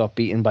him, he got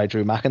beaten by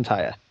Drew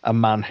McIntyre, a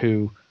man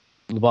who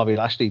Bobby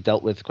Lashley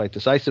dealt with quite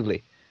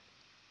decisively.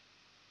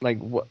 Like,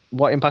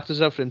 what impact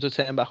does it have for him to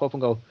turn back up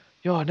and go,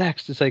 "You're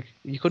next"? It's like,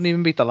 you couldn't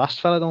even beat the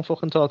last fella. Don't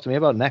fucking talk to me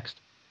about next.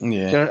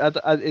 Yeah. Do you know,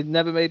 it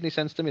never made any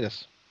sense to me,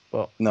 this.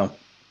 But no.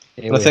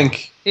 Here But I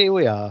think here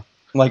we are.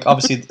 Like,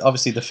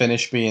 obviously the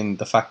finish being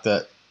the fact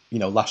that, you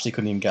know, Lashley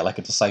couldn't even get like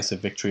a decisive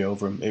victory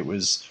over him. It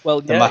was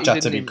the match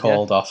had to be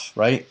called off,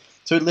 right?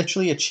 So it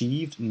literally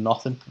achieved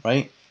nothing,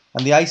 right?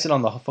 And the icing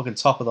on the fucking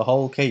top of the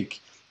whole cake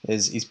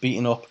is he's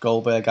beating up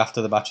Goldberg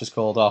after the match is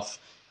called off,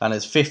 and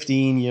his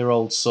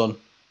 15-year-old son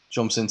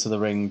jumps into the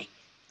ring,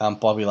 and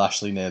Bobby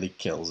Lashley nearly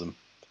kills him.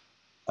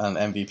 And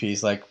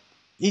MVP's like,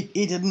 he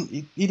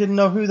didn't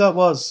know who that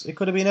was. It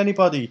could have been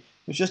anybody. He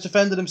was just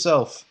defending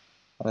himself.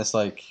 And it's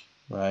like,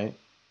 right.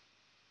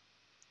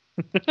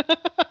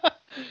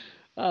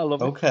 I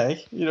love it.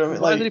 Okay, you know what I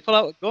mean? Why Like, did he pull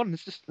out a gun?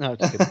 It's just no,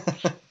 just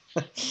kidding.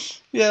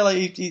 yeah,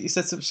 like he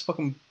sets up,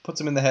 fucking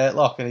puts him in the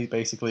headlock, and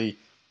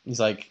he's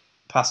like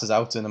passes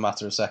out in a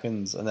matter of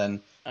seconds, and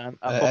then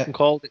I fucking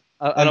called it.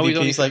 I know he's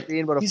only 15,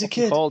 like, but I he's a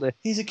fucking kid. called it.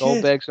 He's a kid.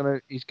 Goldberg's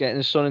he's getting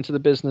his son into the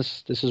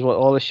business. This is what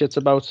all this shit's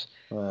about.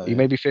 He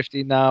may be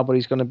 15 now, but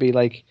he's gonna be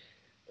like,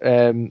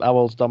 how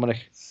old's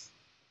Dominic?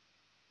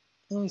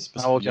 Oh, he's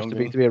how old do you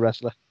have to be a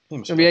wrestler?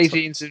 He's gonna be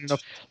 18 soon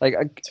enough. Like,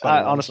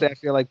 I honestly, I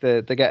feel like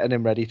they're getting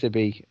him ready to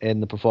be in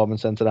the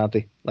performance center, aren't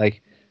they?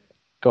 Like,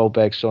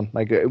 Goldberg's son.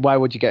 Like, why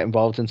would you get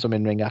involved in some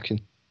in-ring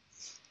action?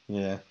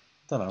 Yeah,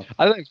 don't know.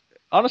 I think,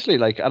 honestly,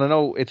 like, I don't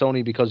know, it's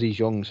only because he's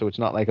young, so it's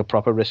not like a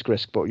proper risk,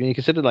 but when you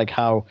consider like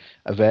how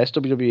averse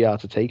WWE are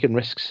to taking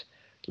risks,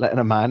 letting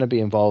a minor be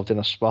involved in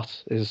a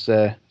spot is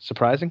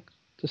surprising,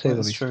 to say the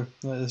least.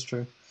 That is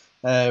true.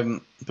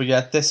 But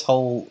yeah, this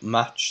whole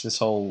match, this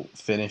whole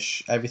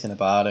finish, everything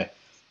about it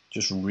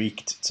just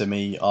reeked to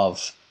me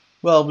of,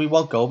 well, we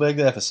want Goldberg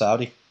there for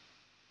Saudi.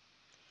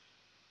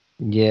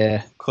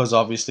 Yeah. Because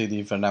obviously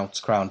they've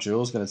announced Crown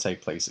Jewel is going to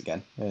take place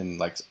again in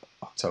like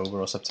October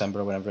or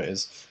September or whenever it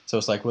is. So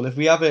it's like, well, if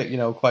we have it, you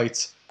know,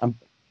 quite... And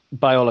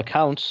by all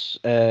accounts,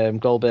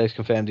 Goldberg's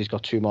confirmed he's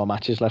got 2 more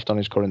matches left on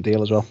his current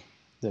deal as well.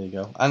 There you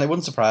go. And it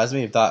wouldn't surprise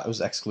me if that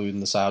was excluding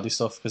the Saudi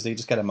stuff, because they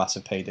just get a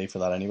massive payday for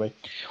that anyway.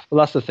 Well,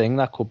 that's the thing.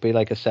 That could be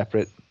like a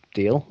separate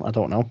deal. I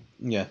don't know.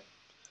 Yeah.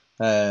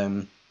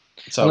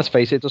 So and let's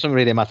face it, it doesn't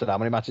really matter how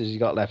many matches he's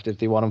got left. If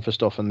they want him for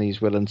stuff and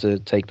he's willing to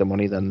take the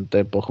money, then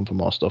they're booking for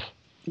more stuff.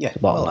 Yeah. The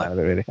bottom line of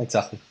it, really.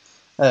 Exactly.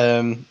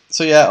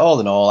 So yeah, all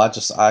in all, I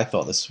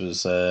thought this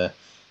was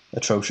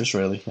atrocious,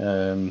 really.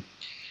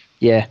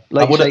 Yeah,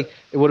 like you say,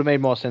 it would have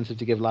made more sense to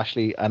give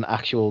Lashley an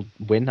actual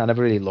win. I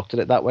never really looked at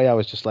it that way. I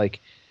was just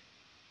like,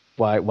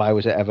 why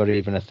was it ever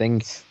even a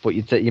thing? But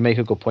you make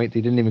a good point.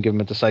 They didn't even give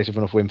him a decisive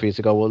enough win for you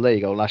to go, well, there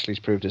you go, Lashley's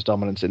proved his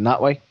dominance in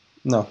that way.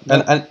 No,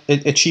 and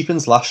it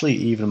cheapens Lashley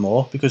even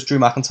more, because Drew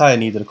McIntyre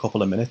needed a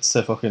couple of minutes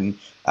to fucking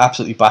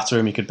absolutely batter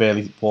him. He could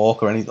barely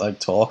walk or any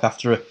like talk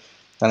after it.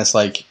 And it's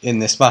like, in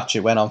this match, it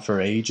went on for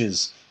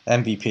ages.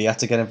 MVP had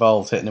to get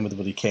involved, hitting him with the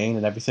bloody cane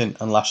and everything,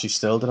 and Lashley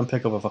still didn't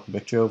pick up a fucking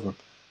victory over him.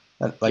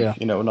 And, like,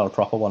 you know, not a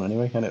proper one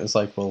anyway. And it was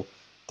like, well,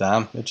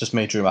 damn, it just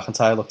made Drew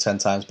McIntyre look 10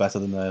 times better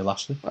than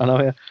Lashley. I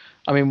know, yeah.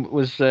 I mean,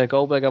 was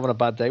Goldberg having a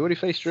bad day when he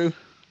faced Drew?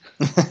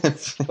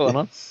 What's going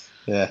on?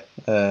 Yeah.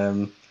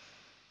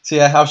 So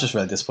yeah, I was just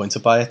really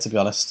disappointed by it, to be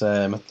honest.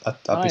 I'd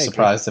be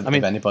surprised if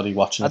anybody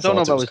watching it I don't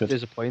know if I was good.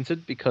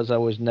 disappointed, because I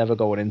was never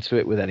going into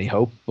it with any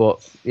hope.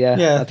 But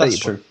yeah, that's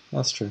true.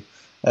 That's true.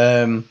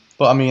 But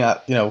I mean,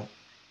 you know,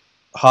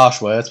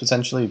 harsh words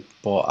potentially,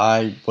 but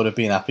I would have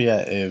been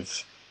happier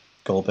if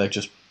Goldberg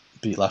just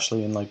beat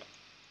Lashley in like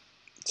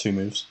 2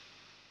 moves.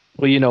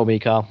 Well, you know me,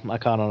 Carl. I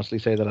can't honestly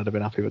say that I'd have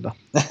been happy with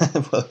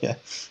that. Well, yeah,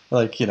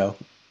 like, you know,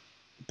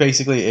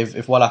 basically,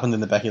 if what happened in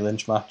the Becky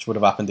Lynch match would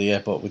have happened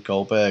here, but with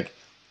Goldberg,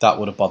 that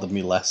would have bothered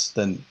me less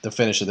than the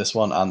finish of this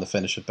one and the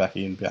finish of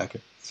Becky and Bianca.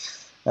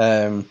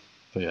 But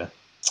yeah,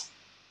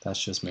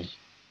 that's just me.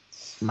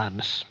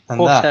 Madness.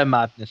 And utter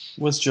madness.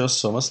 Was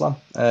just SummerSlam.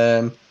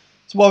 So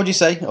what would you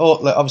say? Oh,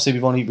 like, obviously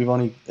we've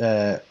only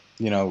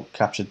you know,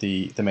 captured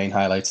the main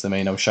highlights, the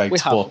main no-shites. We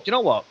have. But... Do you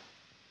know what?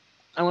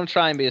 I'm going to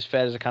try and be as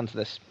fair as I can to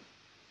this.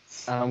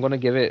 And I'm going to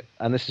give it,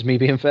 and this is me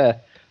being fair,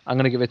 I'm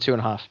going to give it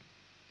 2.5.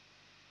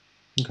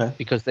 Okay.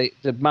 Because the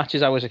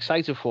matches I was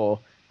excited for,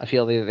 I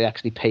feel they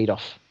actually paid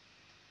off.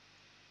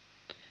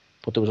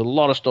 But there was a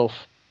lot of stuff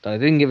that I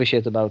didn't give a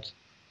shit about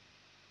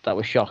that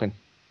was shocking.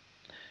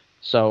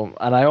 So,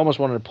 and I almost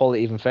wanted to pull it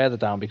even further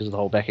down because of the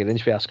whole Becky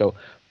Lynch fiasco.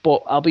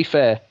 But I'll be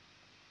fair.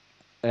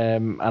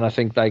 And I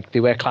think like they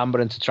were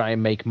clambering to try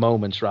and make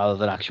moments rather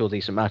than actual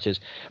decent matches.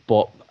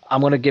 But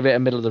I'm going to give it a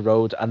middle of the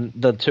road, and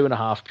the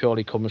 2.5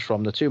 purely comes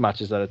from the two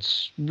matches that I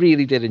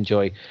really did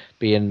enjoy,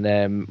 being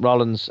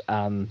Rollins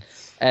and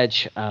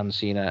Edge and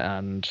Cena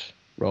and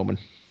Roman.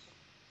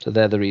 So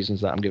they're the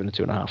reasons that I'm giving it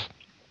 2.5.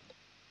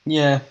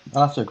 Yeah,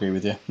 I'll have to agree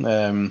with you.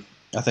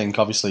 I think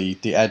obviously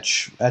the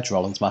Edge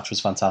Rollins match was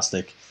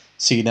fantastic.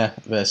 Cena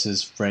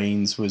versus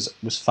Reigns was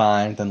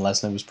fine. Then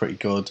Lesnar was pretty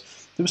good.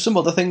 There were some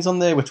other things on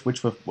there which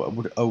were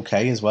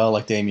okay as well,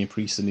 like Damian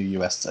Priest, the new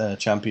US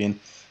champion,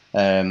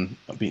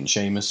 beating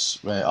Sheamus,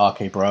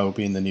 RK Bro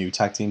being the new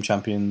tag team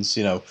champions.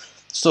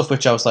 Stuff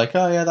which I was like,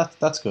 oh yeah,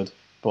 that's good,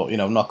 but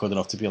not good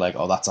enough to be like,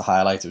 oh, that's a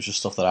highlight. It was just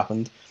stuff that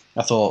happened.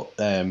 I thought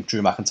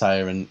Drew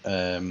McIntyre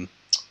and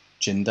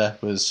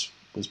Jinder was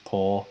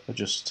poor. It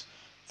just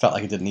felt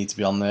like it didn't need to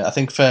be on there. I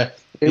think for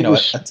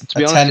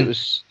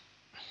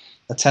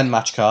a 10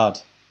 match card,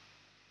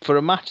 for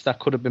a match that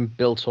could have been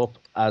built up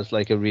as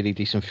like a really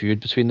decent feud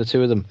between the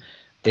two of them,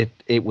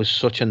 it was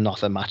such a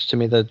nothing match to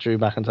me, the Drew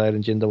McIntyre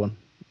and Jinder one.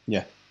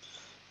 Yeah,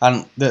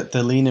 and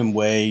they're leaning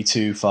way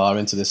too far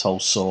into this whole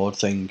sword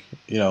thing.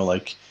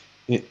 Like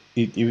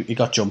he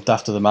got jumped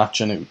after the match,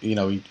 and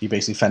he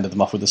basically fended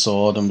them off with the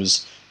sword and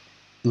was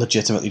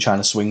legitimately trying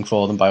to swing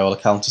for them by all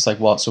accounts. It's like,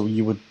 what? So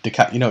you would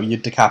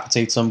you'd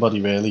decapitate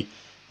somebody, really?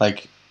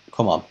 Like,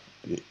 come on.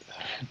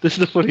 This is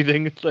the funny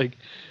thing. It's like,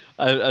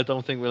 I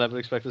don't think we'll ever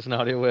expect a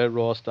scenario where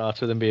Raw starts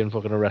with him being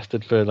fucking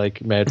arrested for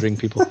like murdering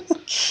people.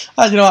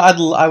 I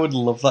would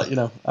love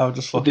that. I would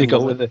just fucking go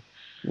love with it.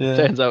 Yeah.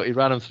 Turns out he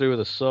ran him through with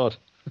a sword.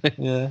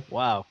 Yeah.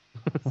 Wow.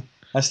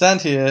 I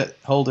stand here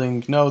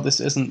holding. No, this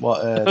isn't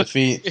what the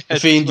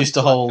Fiend used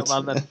to hold.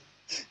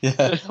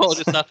 Yeah. All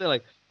just sat there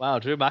like, wow,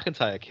 Drew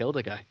McIntyre killed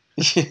a guy.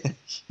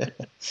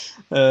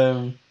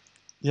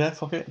 Yeah,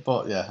 fuck it.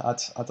 But yeah,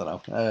 I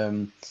don't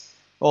know.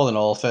 All in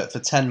all, for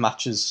 10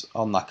 matches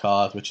on that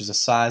card, which is a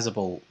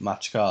sizable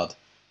match card,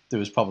 there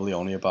was probably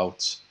only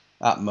about,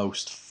 at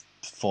most,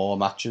 4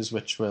 matches,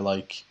 which were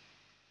like,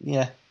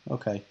 yeah,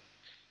 okay.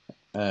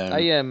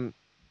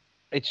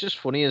 It's just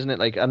funny, isn't it?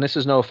 Like, and this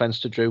is no offense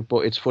to Drew,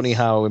 but it's funny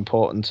how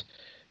important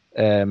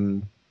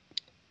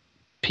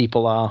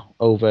people are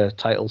over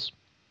titles.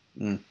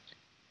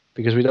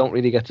 Because we don't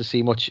really get to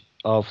see much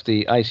of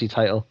the IC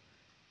title.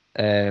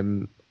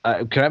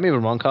 Correct me if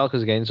I'm wrong, Carl,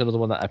 because again, it's another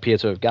one that I appear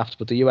to have gapped.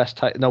 But the US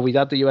title, no, we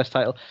had the US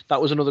title.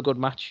 That was another good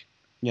match.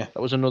 Yeah,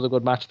 that was another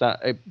good match that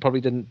it probably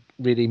didn't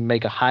really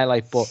make a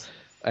highlight, but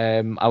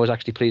I was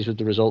actually pleased with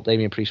the result.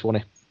 Damian Priest won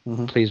it.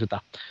 Pleased with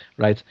that,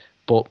 right?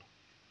 But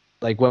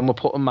like when we're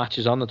putting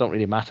matches on that don't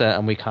really matter,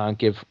 and we can't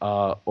give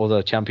our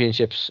other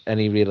championships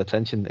any real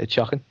attention, it's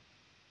shocking.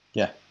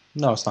 Yeah,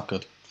 no, it's not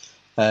good.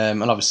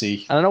 And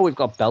obviously, and I know we've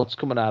got belts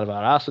coming out of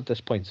our ass at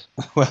this point.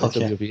 Well,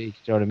 WWE, do you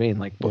know what I mean?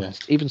 Like, but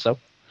even so.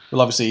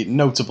 Well, obviously,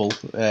 notable,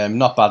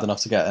 not bad enough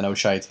to get an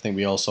O'Shea. I think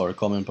we all saw it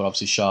coming, but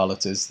obviously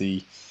Charlotte is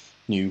the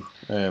new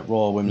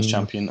Raw Women's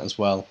Champion as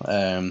well.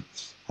 I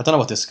don't know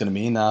what this is going to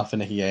mean now for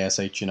Nikki ASH,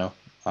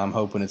 I'm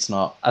hoping it's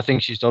not. I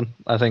think she's done.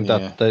 I think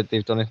that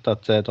they've done it.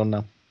 That's done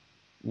now.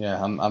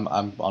 Yeah,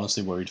 I'm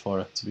honestly worried for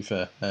her, to be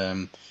fair.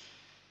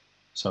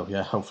 So,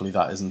 yeah, hopefully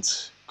that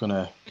isn't going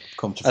to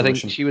come to fruition. I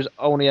think she was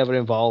only ever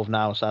involved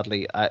now,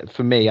 sadly.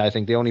 For me, I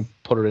think they only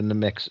put her in the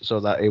mix so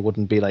that it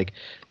wouldn't be like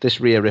this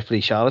Rhea Ripley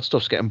Charlotte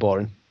stuff's getting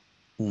boring.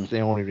 It's the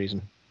only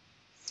reason.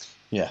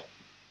 Yeah.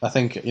 I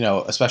think,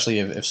 especially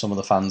if some of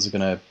the fans are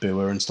going to boo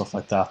her and stuff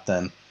like that,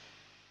 then,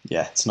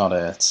 yeah, it's not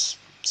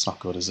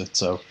good, is it?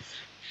 So,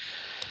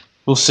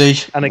 we'll see.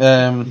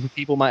 And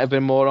people might have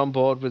been more on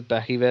board with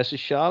Becky versus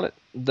Charlotte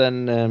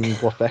than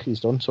what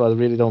Becky's done. So I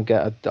really don't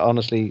get.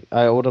 Honestly,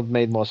 I would have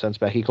made more sense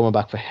Becky coming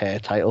back for her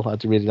title. I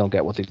really don't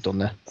get what they've done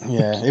there.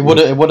 Yeah, it would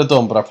have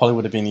done, but I probably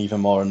would have been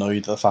even more annoyed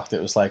at the fact that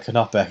it was like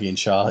not Becky and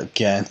Charlotte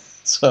again.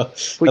 So,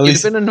 but you'd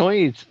have been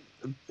annoyed.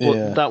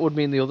 But that would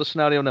mean the other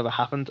scenario never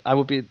happened. I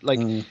would be like,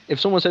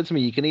 if someone said to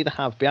me, you can either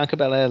have Bianca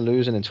Belair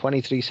losing in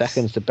 23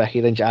 seconds to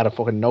Becky Lynch out of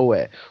fucking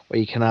nowhere, or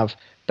you can have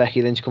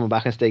Becky Lynch coming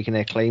back and staking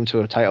their claim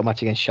to a title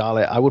match against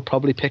Charlotte, I would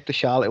probably pick the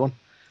Charlotte one.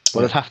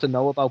 But I'd have to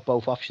know about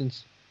both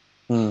options.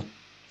 Yeah,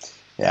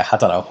 I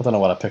don't know. I don't know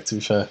what I picked, to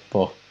be fair.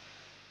 But,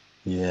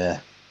 yeah.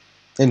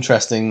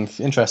 Interesting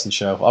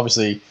show.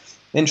 Obviously,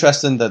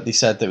 interesting that they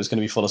said that it was going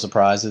to be full of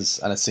surprises,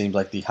 and it seemed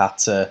like they had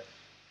to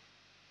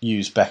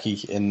use Becky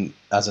in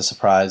as a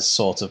surprise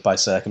sort of by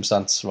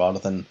circumstance rather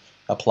than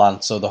a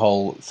plan. So the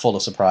whole full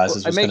of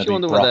surprises was going to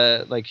be Brock.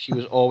 It makes you wonder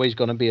whether she was always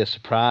going to be a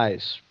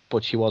surprise,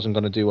 but she wasn't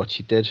going to do what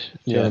she did. Do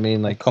you know what I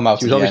mean? Like, come out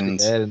she was at the obviously end.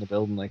 There in the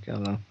building, like, I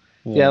don't know.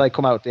 Yeah, like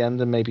come out at the end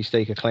and maybe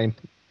stake a claim.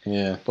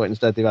 Yeah. But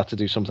instead they've had to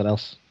do something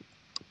else.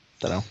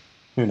 Don't know.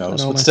 Who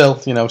knows? But still,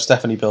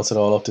 Stephanie built it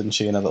all up, didn't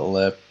she? In her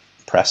little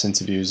press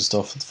interviews and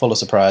stuff, full of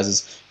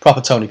surprises.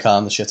 Proper Tony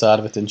Khan the shit out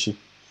of it, didn't she?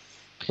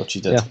 What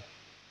she did. Yeah.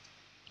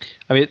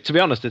 I mean, to be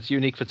honest, it's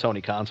unique for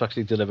Tony Khan to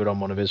actually deliver on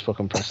one of his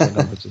fucking press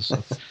conferences.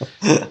 So.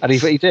 And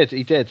he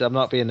did. I'm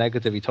not being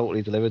negative. He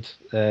totally delivered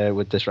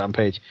with this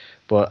Rampage.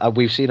 But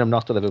we've seen him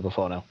not deliver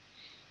before now.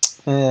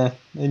 Yeah,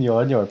 in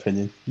your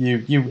opinion,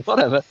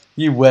 Whatever.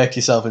 you work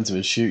yourself into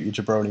a shoot, you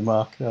jabroni,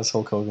 Mark. As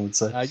Hulk Hogan would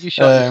say. You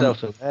shot yourself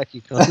to work.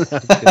 You can't. I'm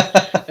just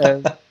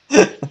kidding.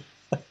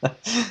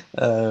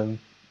 um,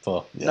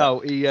 but yeah, No,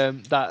 he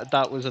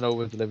that was an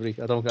over delivery.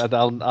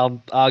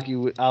 I'll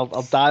argue.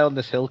 I'll die on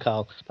this hill,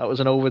 Carl. That was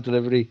an over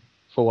delivery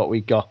for what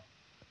we got.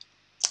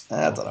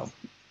 I don't know.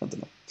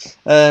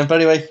 But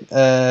anyway,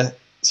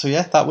 so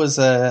yeah, that was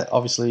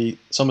obviously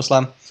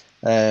SummerSlam.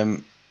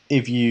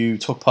 If you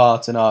took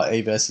part in our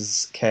A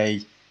versus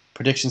K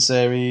prediction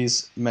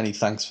series, many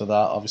thanks for that.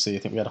 Obviously, I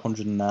think we had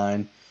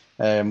 109,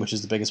 which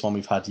is the biggest one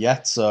we've had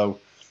yet. So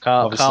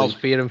Carl's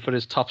fearing for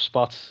his top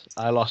spot.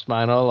 I lost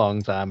mine a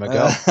long time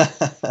ago.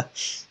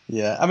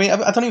 Yeah, I mean,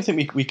 I don't even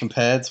think we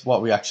compared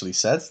what we actually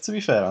said. To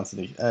be fair,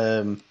 Anthony,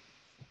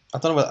 I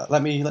don't know.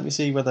 Let me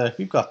see whether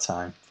we've got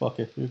time. Fuck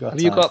it, we've got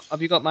time.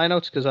 Have you got my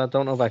notes? Because I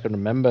don't know if I can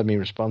remember my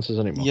responses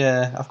anymore.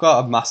 Yeah, I've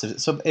got a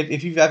massive. So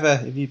if you've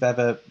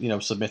ever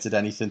submitted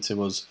anything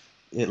to us,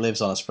 it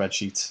lives on a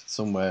spreadsheet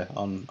somewhere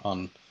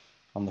in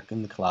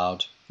the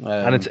cloud.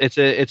 And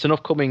it's an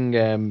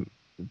upcoming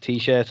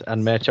T-shirt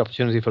and merch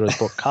opportunity for us.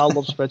 But Carl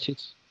loves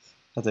spreadsheets.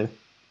 I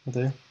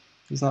do.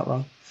 He's not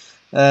wrong.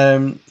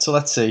 So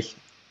let's see.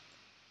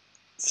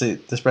 See,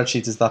 the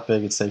spreadsheet is that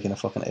big. It's taking a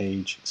fucking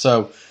age.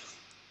 So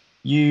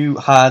you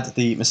had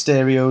the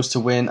Mysterios to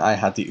win. I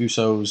had the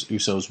Usos.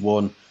 Usos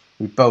won.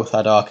 We both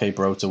had RK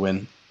Bro to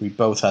win. We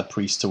both had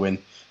Priest to win.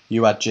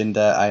 You had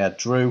Jinder. I had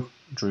Drew.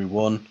 Drew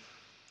won.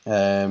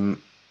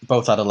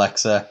 Both had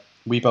Alexa.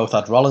 We both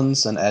had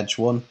Rollins and Edge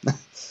won.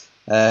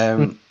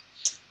 We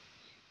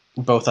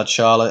both had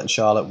Charlotte and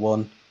Charlotte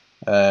won.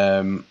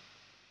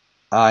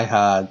 I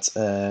had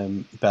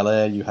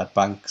Belair. You had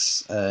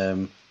Banks.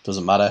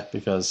 Doesn't matter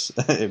because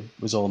it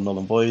was all null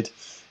and void.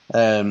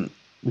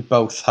 We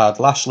both had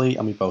Lashley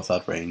and we both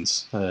had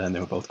Reigns, and they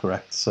were both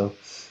correct. So,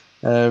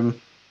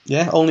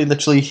 yeah, only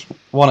literally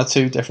one or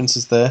two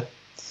differences there.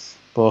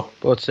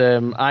 But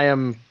I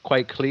am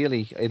quite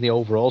clearly in the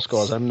overall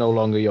scores. I'm no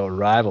longer your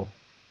rival.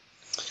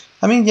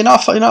 I mean, you're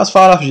not as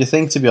far off as you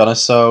think, to be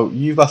honest. So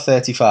you've got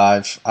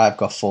 35, I've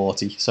got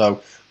 40.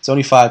 So it's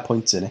only 5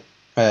 points in it.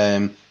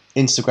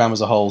 Instagram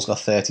as a whole's got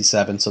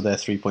 37, so they're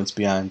 3 points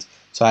behind.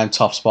 So I'm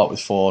top spot with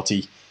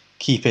 40.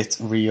 Keep It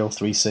Real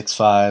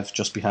 365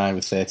 just behind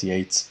with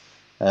 38.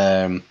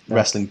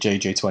 Wrestling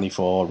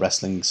JJ24,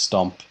 Wrestling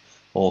Stomp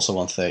also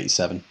on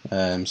 37.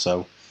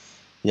 So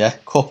yeah,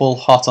 couple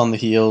hot on the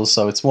heels.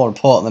 So it's more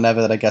important than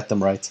ever that I get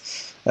them right.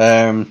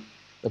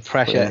 The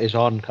pressure is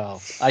on,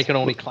 Carl. I can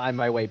only climb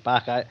my way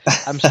back.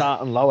 I'm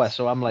starting lower,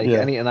 so I'm like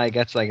anything I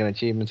get's like an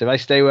achievement. If I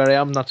stay where I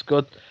am, that's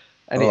good.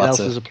 Anything else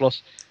is a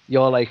plus.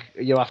 You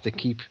have to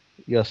keep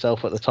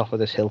yourself at the top of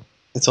this hill.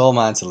 It's all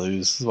mine to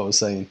lose, is what we're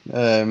saying.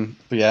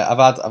 But yeah,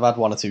 I've had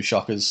one or two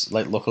shockers.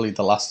 Like luckily,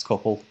 the last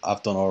couple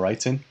I've done all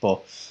right in,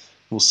 but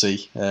we'll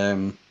see. I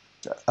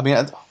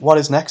mean, what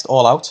is next?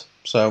 All Out.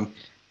 So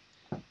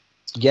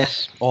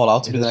yes, All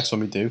Out will be the next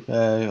one we do.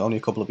 Only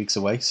a couple of weeks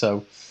away.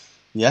 So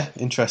yeah,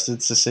 interested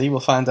to see.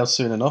 We'll find out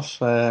soon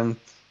enough. And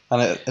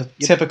a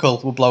typical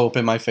will blow up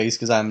in my face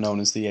because I'm known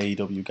as the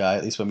AEW guy.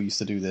 At least when we used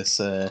to do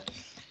this.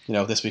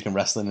 This Week in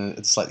Wrestling in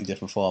a slightly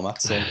different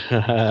format. So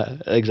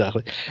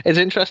exactly. It's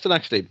interesting,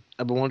 actually.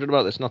 I've been wondering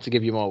about this, not to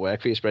give you more work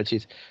for your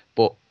spreadsheet,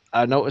 but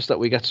I noticed that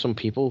we get some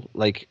people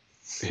like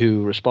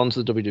who respond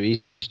to the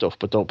WWE stuff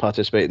but don't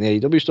participate in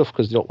the AEW stuff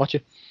because they don't watch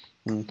it.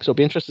 So it'll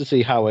be interesting to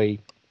see how a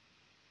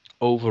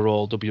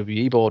overall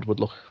WWE board would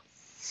look.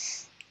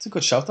 It's a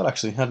good shout, that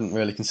actually. I hadn't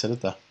really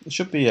considered that. It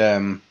should be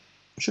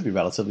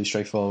relatively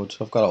straightforward.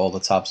 I've got all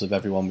the tabs of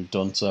everyone we've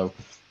done, so it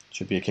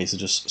should be a case of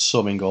just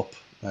summing up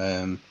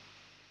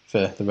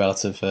for the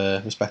relative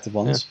respective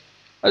ones. Yeah.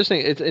 I just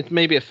think it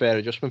may be a fair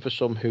adjustment for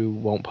some who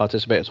won't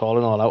participate at all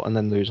in All Out and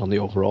then lose on the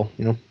overall,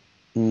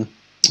 I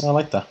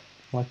like that.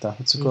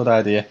 It's a good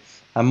idea.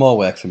 And more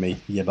work for me,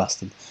 you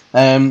bastard.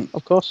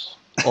 Of course.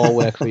 All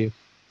work for you.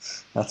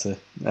 That's it.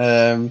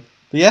 But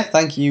yeah,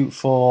 thank you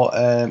for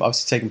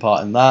obviously taking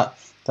part in that.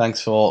 Thanks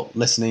for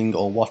listening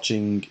or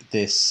watching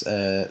this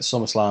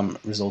SummerSlam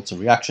results and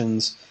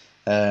reactions.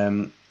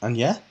 And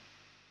yeah,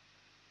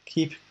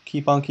 keep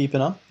on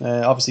keeping on.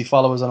 Obviously,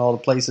 follow us on all the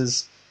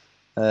places.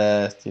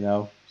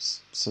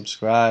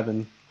 Subscribe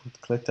and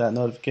click that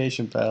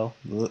notification bell.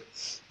 So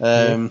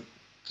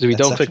if you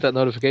don't click that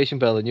notification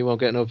bell, then you won't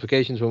get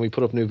notifications when we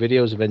put up new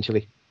videos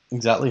eventually.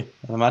 Exactly.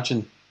 And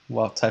imagine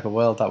what type of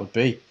world that would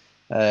be.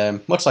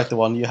 Much like the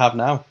one you have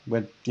now.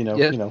 When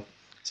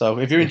So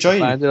if you're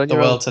enjoying the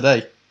world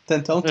today,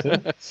 then don't do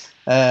it.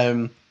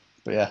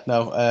 But yeah,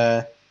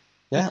 no.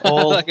 Yeah,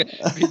 all.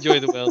 If you enjoy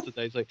the world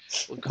today, it's like,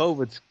 well,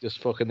 COVID's just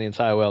fucking the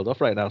entire world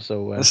up right now.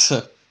 So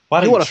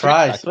why don't you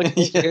try?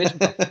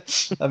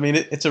 I mean,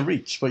 it's a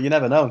reach, but you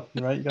never know,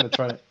 right? You got to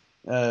try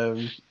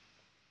it.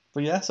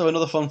 But yeah, so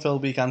another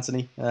fun-filled week,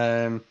 Anthony.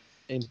 One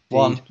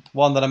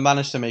that I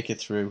managed to make it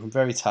through. I'm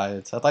very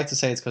tired. I'd like to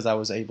say it's because I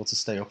was able to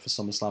stay up for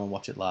SummerSlam and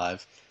watch it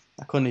live.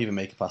 I couldn't even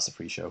make it past the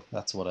pre-show.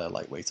 That's what a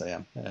lightweight I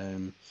am.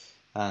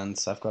 And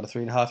I've got a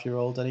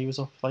 3.5-year-old, and he was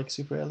up like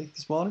super early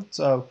this morning.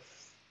 So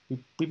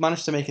we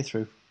managed to make it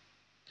through.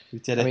 We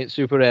did I it. mean,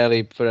 super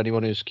early, for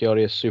anyone who's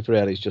curious, super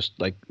early is just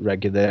like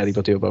regular early,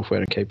 but they were both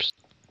wearing capes.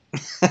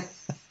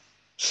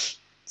 It's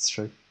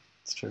true.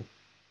 It's true.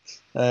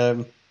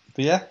 But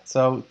yeah,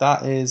 so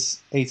that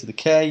is A to the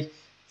K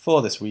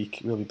for this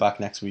week. We'll be back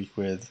next week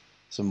with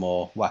some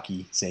more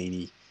wacky,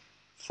 zany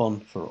fun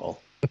for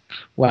all.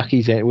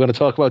 Wacky, we're going to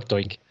talk about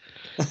Doink.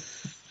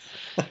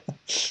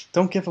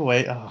 Don't give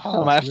away.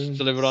 I might have to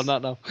deliver on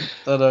that now.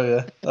 I know,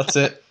 yeah. That's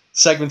it.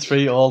 Segment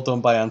 3, all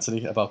done by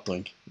Anthony about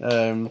Doink.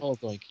 All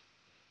Doink.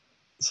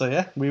 So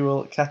yeah, we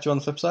will catch you on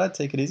the flip side.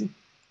 Take it easy.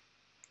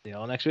 See you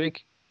all next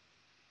week.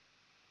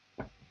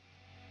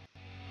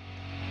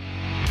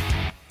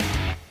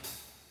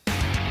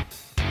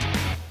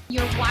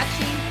 You're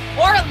watching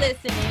or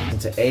listening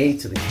to A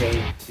to the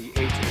K. The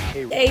A to the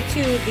K. A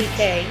to the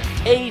K.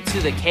 A to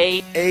the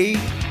K. A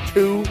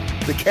to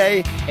the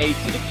K. A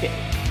to the K.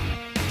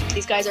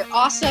 These guys are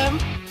awesome.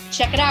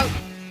 Check it out.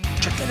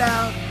 Check it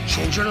out.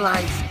 Change your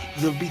life.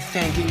 You'll be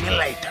thanking me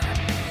later.